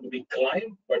direction is going to be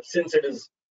climb, but since it is,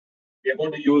 we are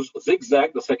going to use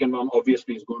zigzag, the second one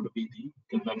obviously is going to be the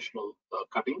conventional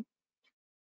cutting.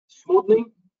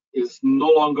 Smoothing is no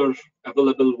longer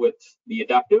available with the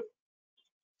adaptive.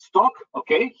 Stock,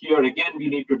 okay, here again we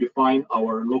need to define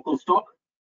our local stock.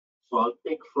 So I'll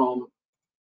pick from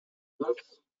this,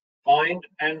 find,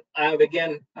 and I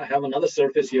have another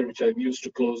surface here which I've used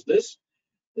to close this.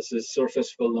 This is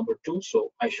surface fill number 2,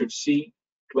 so I should see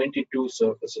 22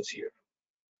 surfaces here.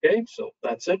 Okay, so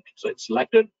that's it. So it's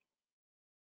selected.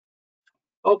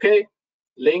 Okay,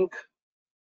 link,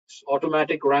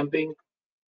 automatic ramping.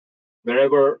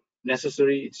 Wherever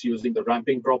necessary, it's using the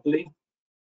ramping properly.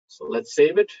 So let's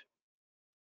save it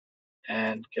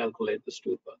and calculate the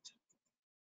stool path.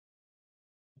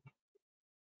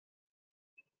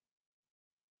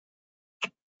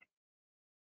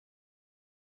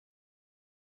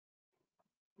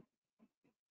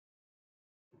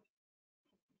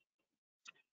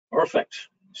 Perfect.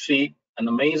 See an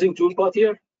amazing tool path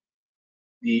here.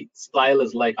 The style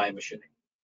is like eye machining.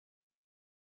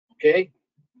 Okay,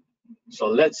 so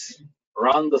let's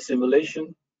run the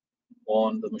simulation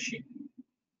on the machine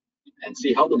and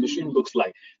see how the machine looks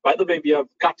like. By the way, we have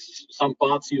cut some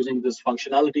parts using this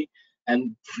functionality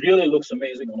and really looks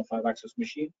amazing on a 5-axis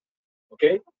machine.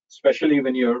 Okay, especially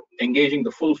when you're engaging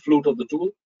the full flute of the tool,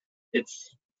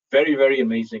 it's very, very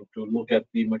amazing to look at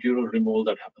the material removal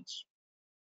that happens.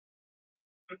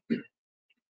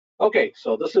 Okay,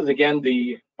 so this is again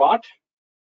the part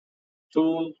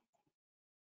tool.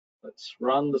 Let's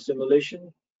run the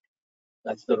simulation.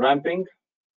 That's the ramping.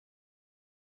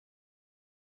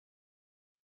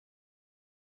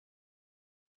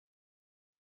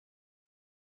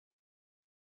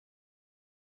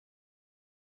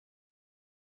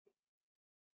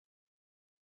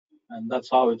 And that's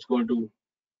how it's going to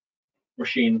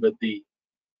machine with the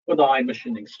eye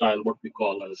machining style, what we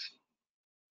call as,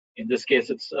 in this case,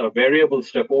 it's a variable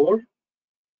step over.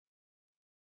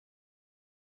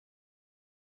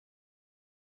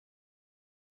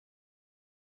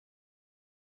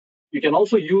 You can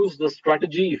also use the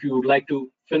strategy if you would like to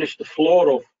finish the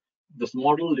floor of this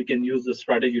model. You can use the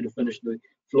strategy to finish the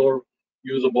floor.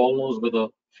 Use a ball nose with a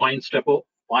fine step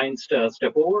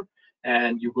over,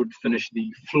 and you could finish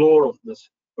the floor of this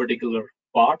particular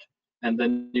part. And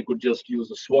then you could just use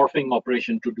a swarfing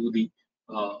operation to do the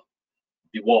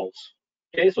walls.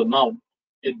 Okay, so now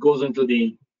it goes into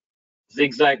the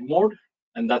zigzag mode,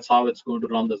 and that's how it's going to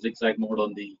run the zigzag mode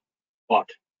on the part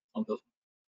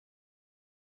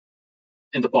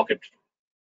in the pocket.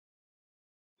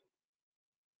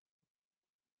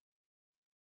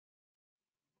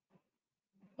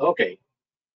 Okay,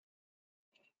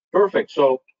 perfect.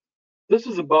 So this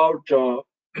is about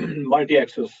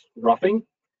multi-axis roughing.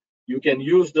 You can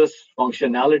use this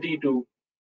functionality to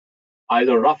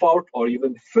either rough out or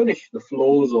even finish the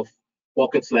flows of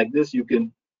pockets like this. You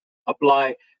can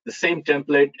apply the same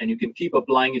template and you can keep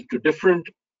applying it to different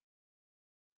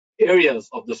areas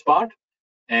of this part,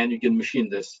 and you can machine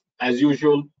this. As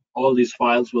usual, all these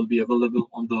files will be available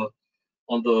on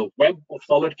the web of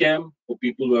SolidCAM. For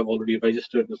people who have already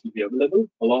registered, this will be available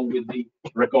along with the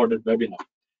recorded webinar.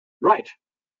 Right,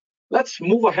 let's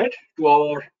move ahead to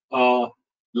our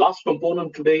last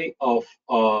component today of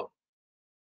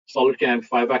SolidCAM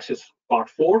 5-axis part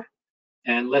 4,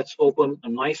 and let's open a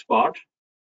nice part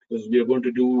because we are going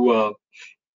to do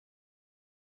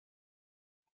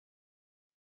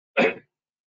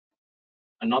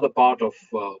another part of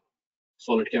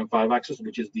SolidCAM 5-axis,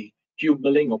 which is the tube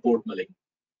milling or port milling.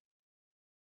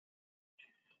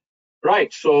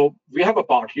 Right, so we have a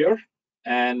part here,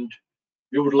 and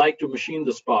we would like to machine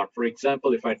this part. For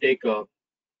example, if I take a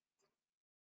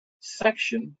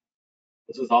section,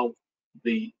 this is how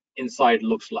the inside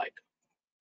looks like.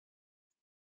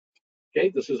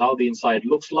 Okay, this is how the inside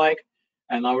looks like.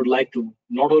 and I would like to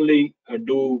not only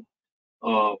do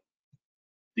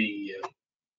the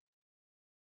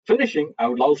finishing, I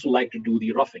would also like to do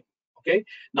the roughing. Okay.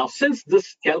 Now, since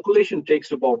this calculation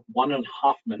takes about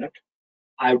 1.5 minutes,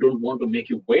 I don't want to make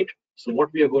you wait. So what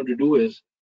we are going to do is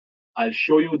I'll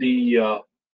show you the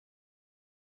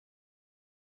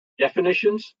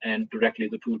definitions and directly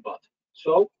the toolpath.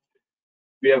 So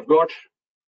we have got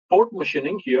port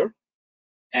machining here,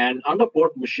 and under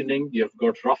port machining, you have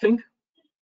got roughing,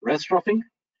 rest roughing,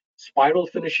 spiral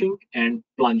finishing, and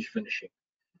plunge finishing.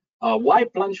 Why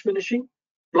plunge finishing?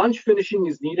 Plunge finishing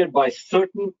is needed by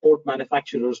certain port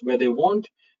manufacturers where they want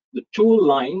the tool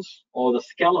lines or the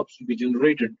scallops to be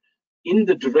generated in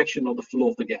the direction of the flow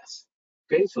of the gas.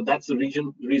 Okay, so that's the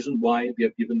reason why we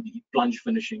have given the plunge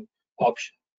finishing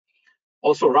option.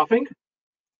 Also roughing,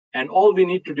 and all we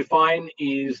need to define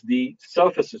is the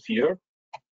surfaces here.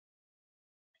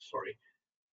 Sorry,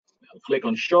 I'll click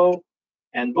on show,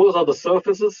 and those are the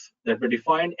surfaces that were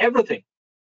defined. Everything,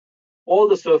 all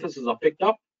the surfaces are picked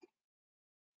up.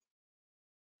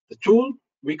 The tool,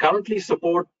 we currently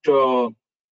support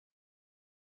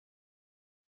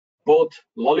both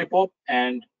lollipop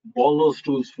and ball nose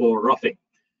tools for roughing.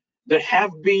 There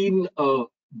have been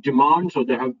demands, or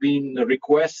there have been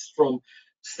requests from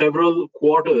several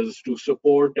quarters to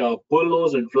support bull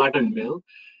nose and flattened mill.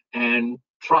 And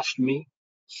trust me,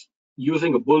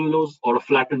 using a bull nose or a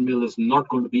flattened mill is not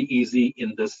going to be easy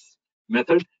in this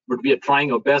method, but we are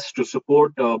trying our best to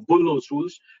support bull nose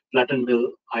tools. Flattened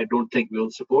mill, I don't think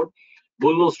we'll support.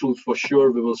 Bull nose tools for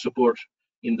sure we will support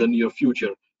in the near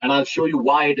future. And I'll show you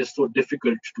why it is so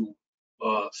difficult to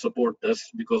support this,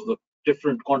 because the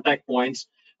different contact points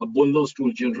a bull nose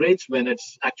tool generates when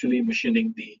it's actually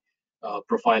machining the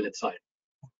profile inside.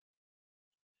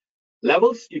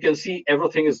 Levels, you can see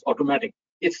everything is automatic.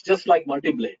 It's just like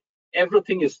multi-blade.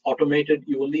 Everything is automated.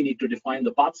 You only need to define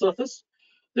the path surface,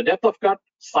 the depth of cut,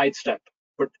 side step.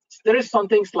 But there is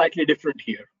something slightly different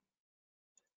here.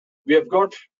 We have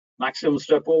got maximum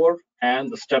step over and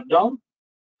the step down.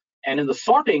 And in the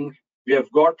sorting, we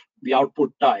have got the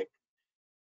output type.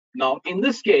 Now, in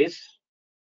this case,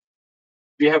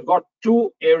 we have got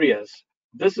two areas.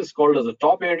 This is called as the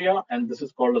top area, and this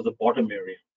is called as the bottom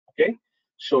area. Okay,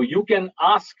 so you can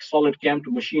ask SolidCAM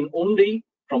to machine only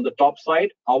from the top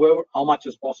side, however, how much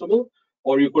is possible,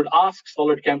 or you could ask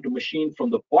SolidCAM to machine from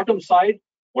the bottom side,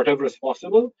 whatever is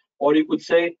possible, or you could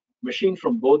say machine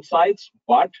from both sides,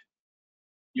 but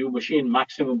you machine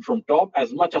maximum from top,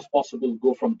 as much as possible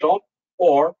go from top,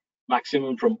 or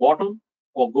maximum from bottom,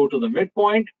 or go to the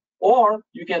midpoint, or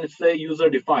you can say user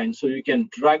defined. So you can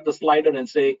drag the slider and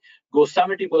say go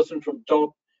 70% from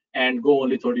top and go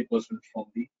only 30% from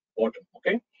the bottom.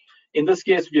 Okay. In this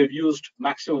case, we have used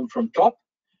maximum from top,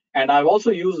 and I've also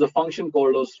used the function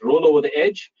called as roll over the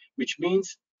edge, which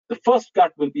means the first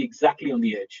cut will be exactly on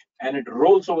the edge, and it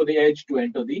rolls over the edge to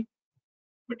enter the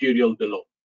material below.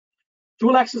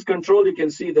 Tool axis control, you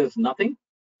can see there's nothing.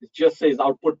 It just says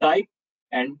output type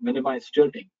and minimize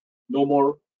tilting. No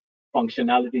more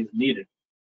functionality is needed.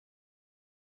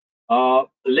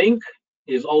 Link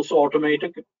is also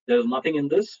automatic. There's nothing in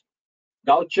this.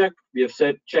 Doubt check, we have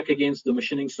said check against the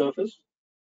machining surface.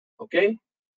 Okay,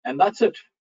 and that's it.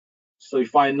 So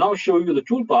if I now show you the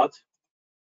toolpath,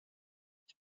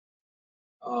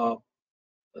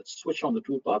 let's switch on the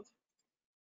toolpath.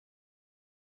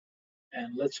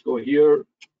 And let's go here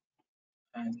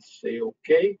and say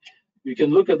okay. You can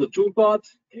look at the toolpath.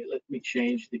 Okay, let me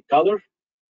change the color.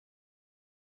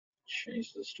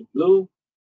 Change this to blue.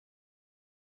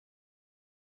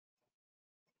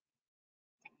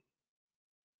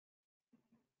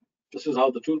 This is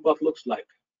how the toolpath looks like.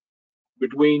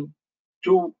 Between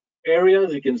two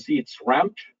areas, you can see it's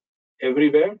ramped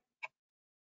everywhere,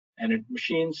 and it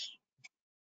machines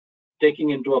taking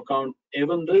into account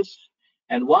even this.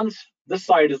 And once this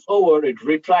side is over, it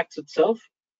retracts itself,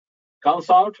 comes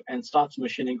out, and starts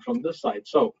machining from this side.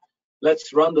 So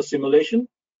let's run the simulation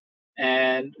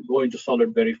and go into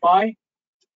Solid Verify.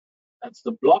 That's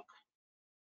the block.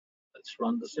 Let's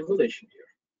run the simulation here.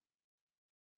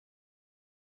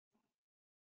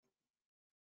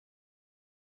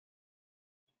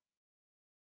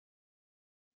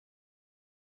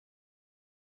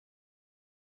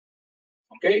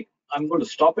 Okay, I'm going to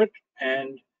stop it,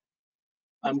 and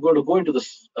I'm going to go into the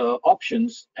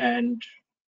options, and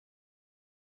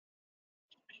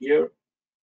here,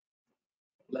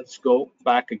 let's go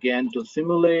back again to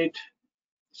simulate,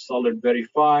 Solid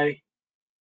Verify.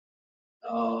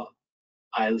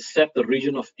 I'll set the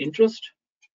region of interest,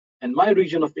 and my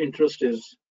region of interest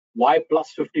is y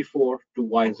plus 54 to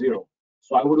y0.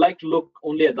 So I would like to look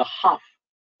only at the half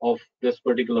of this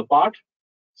particular part.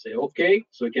 Say OK.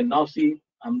 So you can now see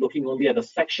I'm looking only at a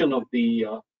section of the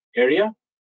area,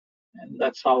 and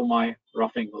that's how my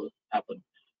roughing will happen.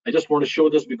 I just want to show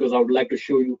this because I would like to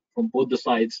show you from both the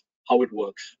sides how it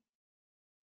works.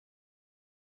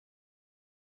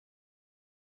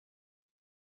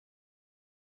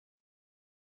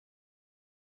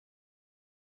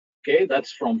 Okay,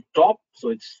 that's from top, so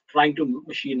it's trying to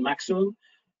machine maximum.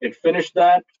 It finished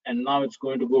that, and now it's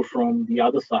going to go from the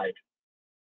other side.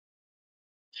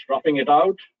 It's roughing it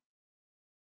out,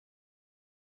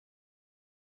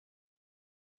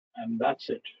 and that's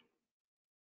it.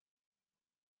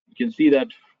 You can see that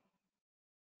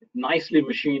it nicely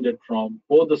machined it from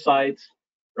both the sides,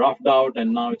 roughed out,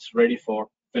 and now it's ready for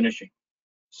finishing.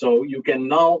 So you can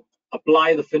now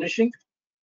apply the finishing,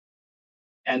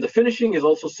 and the finishing is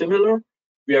also similar.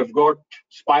 We have got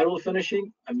spiral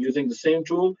finishing. I'm using the same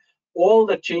tool. All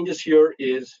that changes here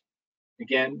is,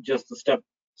 again, just the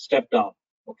step down.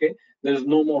 Okay, there's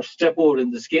no more step over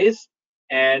in this case.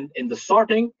 And in the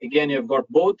sorting, again, you've got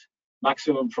both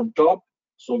maximum from top.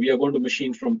 So we are going to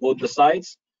machine from both the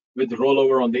sides with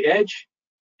rollover on the edge.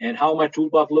 And how my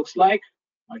toolpath looks like?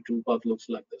 My toolpath looks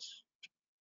like this.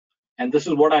 And this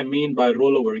is what I mean by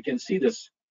rollover. You can see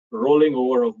this rolling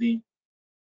over of the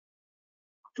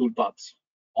toolpaths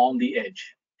on the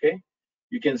edge. Okay,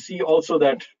 you can see also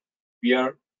that we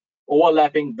are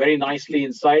overlapping very nicely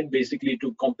inside, basically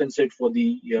to compensate for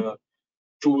the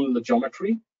tool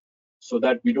geometry, so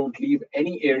that we don't leave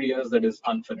any areas that is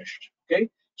unfinished. Okay,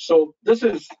 so this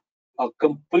is a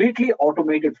completely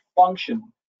automated function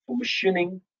for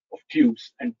machining of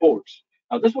tubes and ports.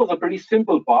 Now this was a pretty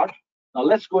simple part. Now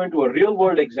let's go into a real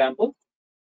world example.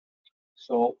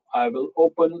 So I will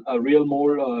open a real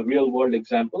world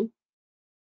example.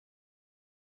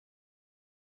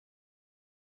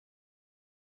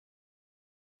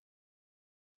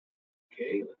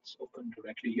 Okay, let's open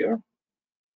directly here.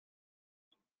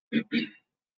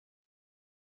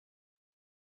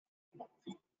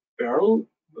 Barrel,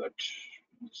 but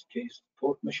in this case,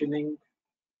 port machining.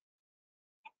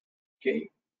 Okay,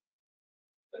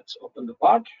 let's open the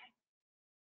part.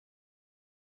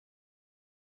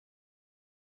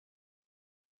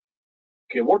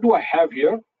 Okay, what do I have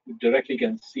here? You directly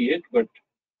can see it, but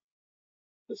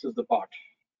this is the part.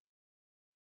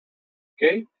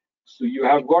 Okay, so you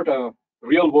have got a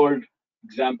real world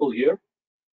example here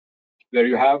where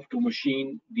you have to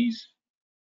machine these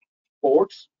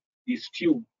ports, these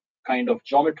tube kind of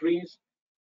geometries.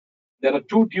 There are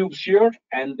two tubes here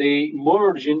and they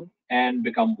merge in and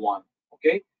become one.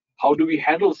 Okay, how do we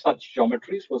handle such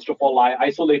geometries? First of all, I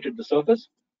isolated the surface.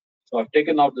 So I've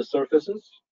taken out the surfaces.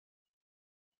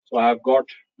 So I've got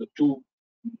the two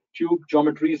tube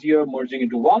geometries here merging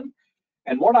into one.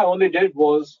 And what I only did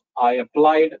was I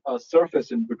applied a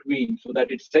surface in between so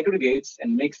that it segregates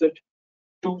and makes it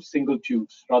two single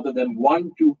tubes rather than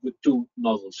one tube with two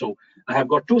nozzles. So I have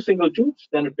got two single tubes,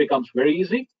 then it becomes very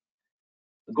easy.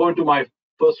 Go into my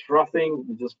first roughing,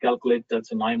 just calculate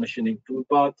that's an eye machining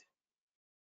toolpath.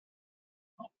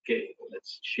 Okay,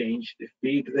 let's change the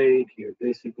feed rate here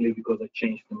basically because I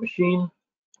changed the machine.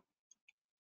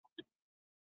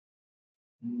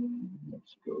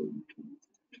 Let's go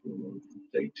to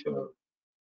data.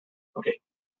 Okay,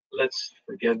 let's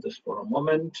forget this for a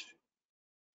moment.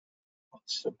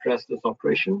 Let's suppress this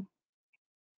operation.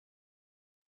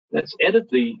 Let's edit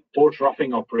the port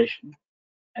roughing operation.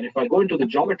 And if I go into the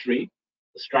geometry,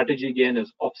 the strategy again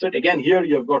is offset. Again, here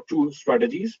you've got two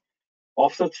strategies,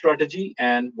 offset strategy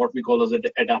and what we call as an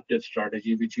adaptive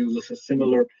strategy, which uses a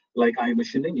similar like eye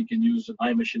machining. You can use an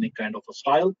eye machining kind of a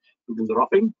style to do the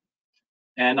roughing.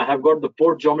 And I have got the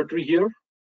port geometry here.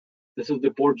 This is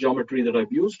the port geometry that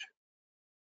I've used.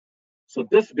 So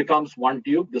this becomes one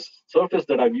tube. This surface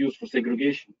that I've used for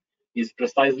segregation is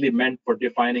precisely meant for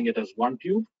defining it as one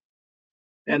tube.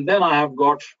 And then I have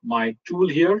got my tool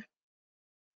here.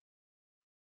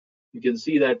 You can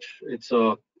see that it's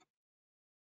a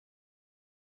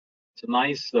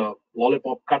nice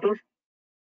lollipop cutter.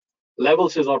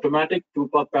 Levels is automatic.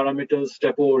 Toolpath parameters.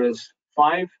 Step over is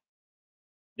 5.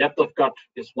 Depth of cut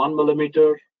is 1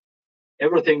 millimeter.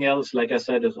 Everything else, like I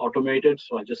said, is automated.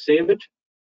 So I just save it.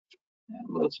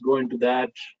 And let's go into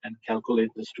that and calculate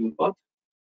this toolpath.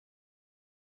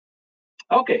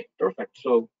 Okay, perfect.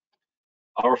 So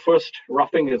our first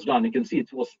roughing is done. You can see it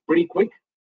was pretty quick.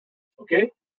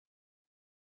 Okay.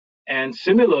 And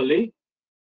similarly,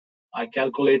 I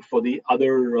calculate for the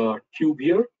other tube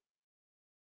here.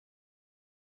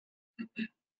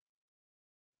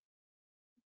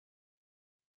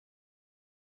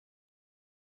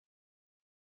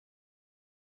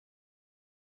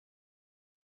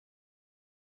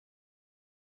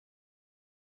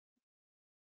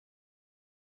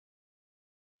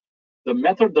 the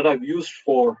method that I've used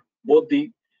for both the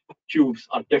tubes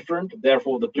are different.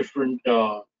 Therefore, the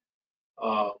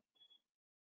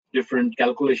different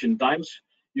calculation times.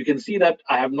 You can see that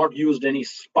I have not used any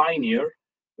spine here,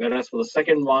 whereas for the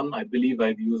second one, I believe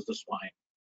I've used the spine.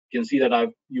 You can see that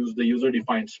I've used the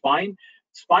user-defined spine.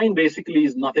 Spine basically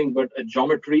is nothing but a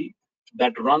geometry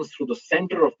that runs through the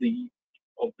center of the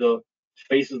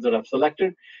faces that I've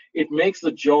selected. It makes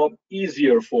the job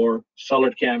easier for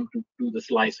SolidCAM to do the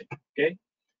slicing. Okay,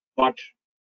 but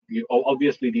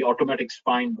obviously the automatic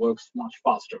spine works much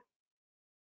faster.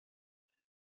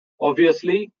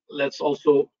 Obviously, let's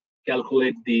also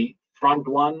calculate the front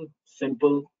one.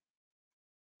 Simple.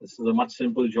 This is a much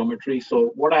simple geometry.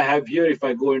 So what I have here, if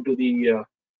I go into the,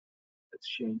 let's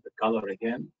change the color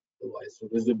again, otherwise the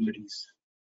visibility is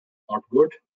not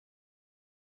good.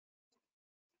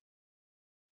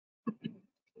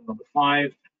 Number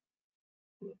 5.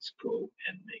 Let's go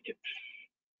and make it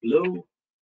blue.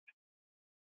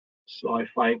 So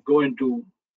if I go into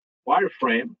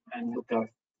wireframe and look at,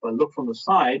 if I look from the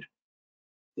side,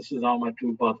 this is how my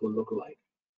toolpath will look like.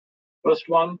 First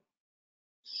one,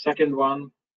 second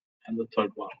one, and the third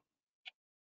one.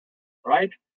 Right?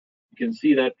 You can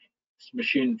see that it's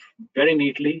machined very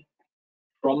neatly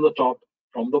from the top,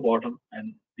 from the bottom,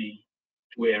 and the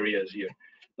 2 areas here.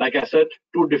 Like I said,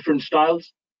 2 different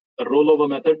styles, the rollover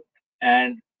method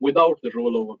and without the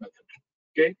rollover method.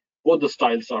 Okay, both the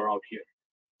styles are out here.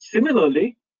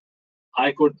 Similarly,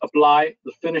 I could apply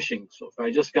the finishing. So if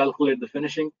I just calculate the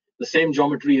finishing, the same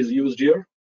geometry is used here.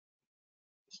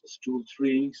 This is 2,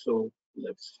 3. So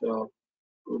let's go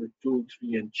to 2,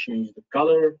 3 and change the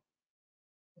color.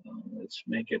 Let's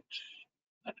make it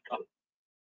that color.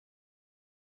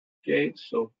 Okay,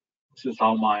 so this is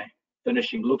how my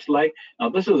finishing looks like. Now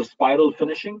this is a spiral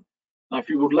finishing. Now if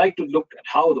you would like to look at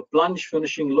how the plunge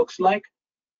finishing looks like,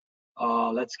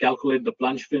 let's calculate the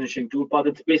plunge finishing toolpath.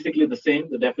 It's basically the same.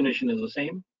 The definition is the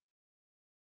same.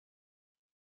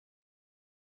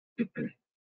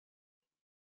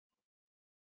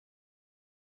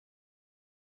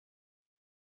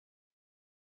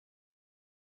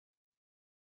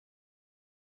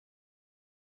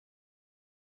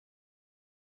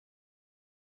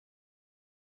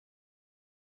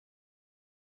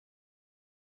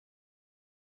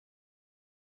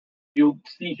 You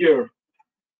see here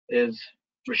is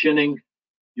machining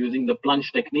using the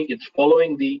plunge technique. It's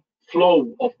following the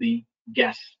flow of the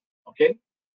gas. Okay,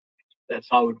 that's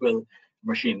how it will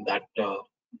machine that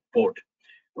port.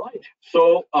 Right.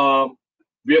 So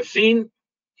we have seen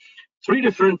 3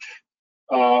 different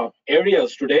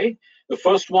areas today. The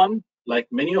first one, like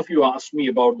many of you asked me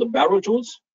about the barrel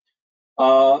tools.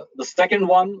 The second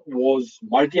one was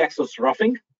multi-axis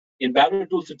roughing. In barrel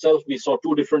tools itself, we saw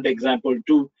 2 different examples,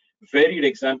 2 varied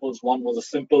examples. One was a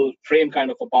simple frame kind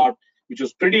of a part, which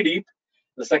was pretty deep.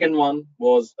 The second one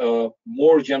was a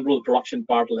more general production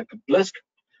part like a blisk,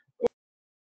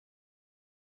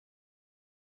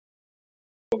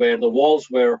 where the walls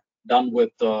were done with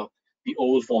the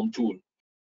oval form tool.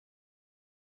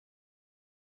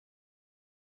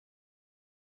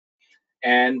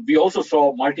 And we also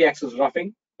saw multi-axis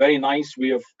roughing, very nice way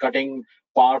of cutting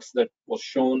parts that was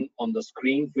shown on the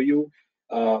screen for you.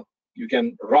 You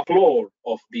can rough floor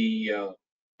of the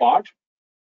part.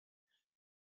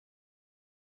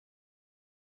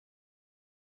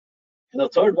 And the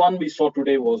third one we saw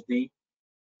today was the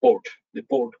port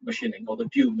machining or the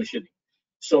tube machining.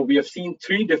 So we have seen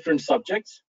 3 different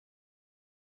subjects.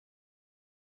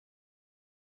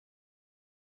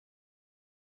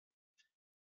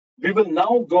 We will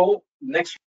now go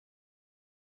next.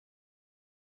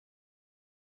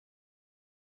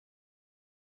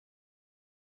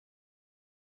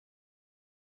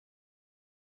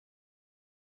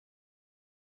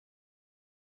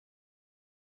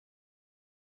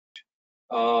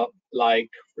 Like,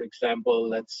 for example,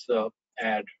 let's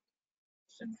add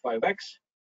Sim 5X.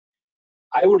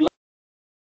 I would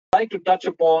like to touch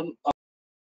upon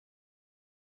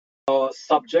a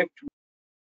subject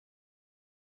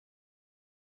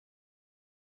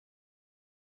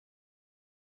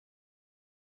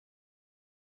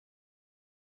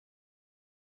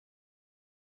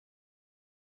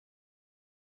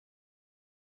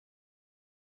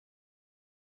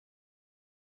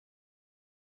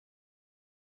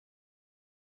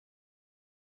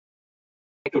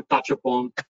to touch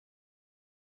upon.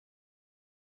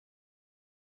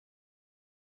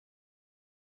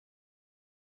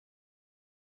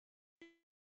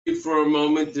 For a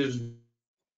moment, there's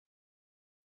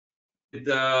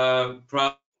the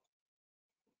problem.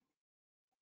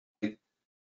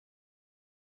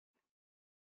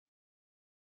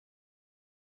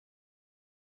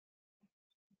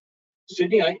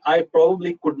 Sydney, I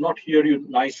probably could not hear you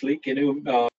nicely. Can you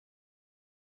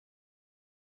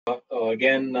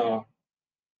again?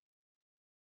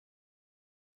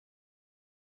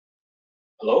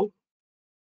 Hello?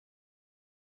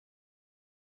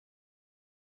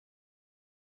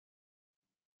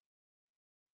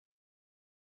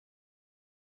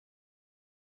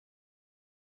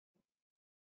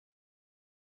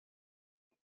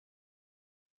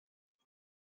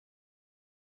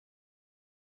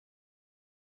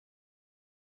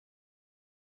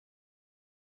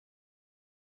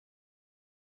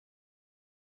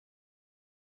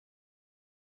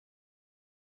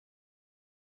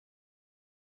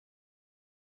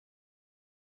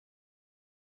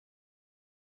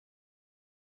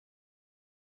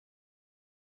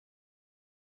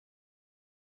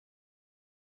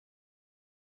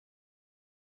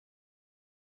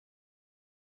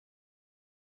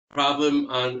 problem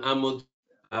on Amut.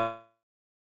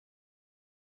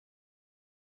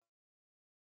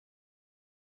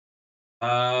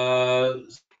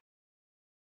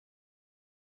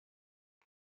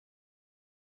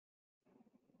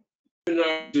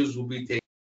 Webinars will be taken.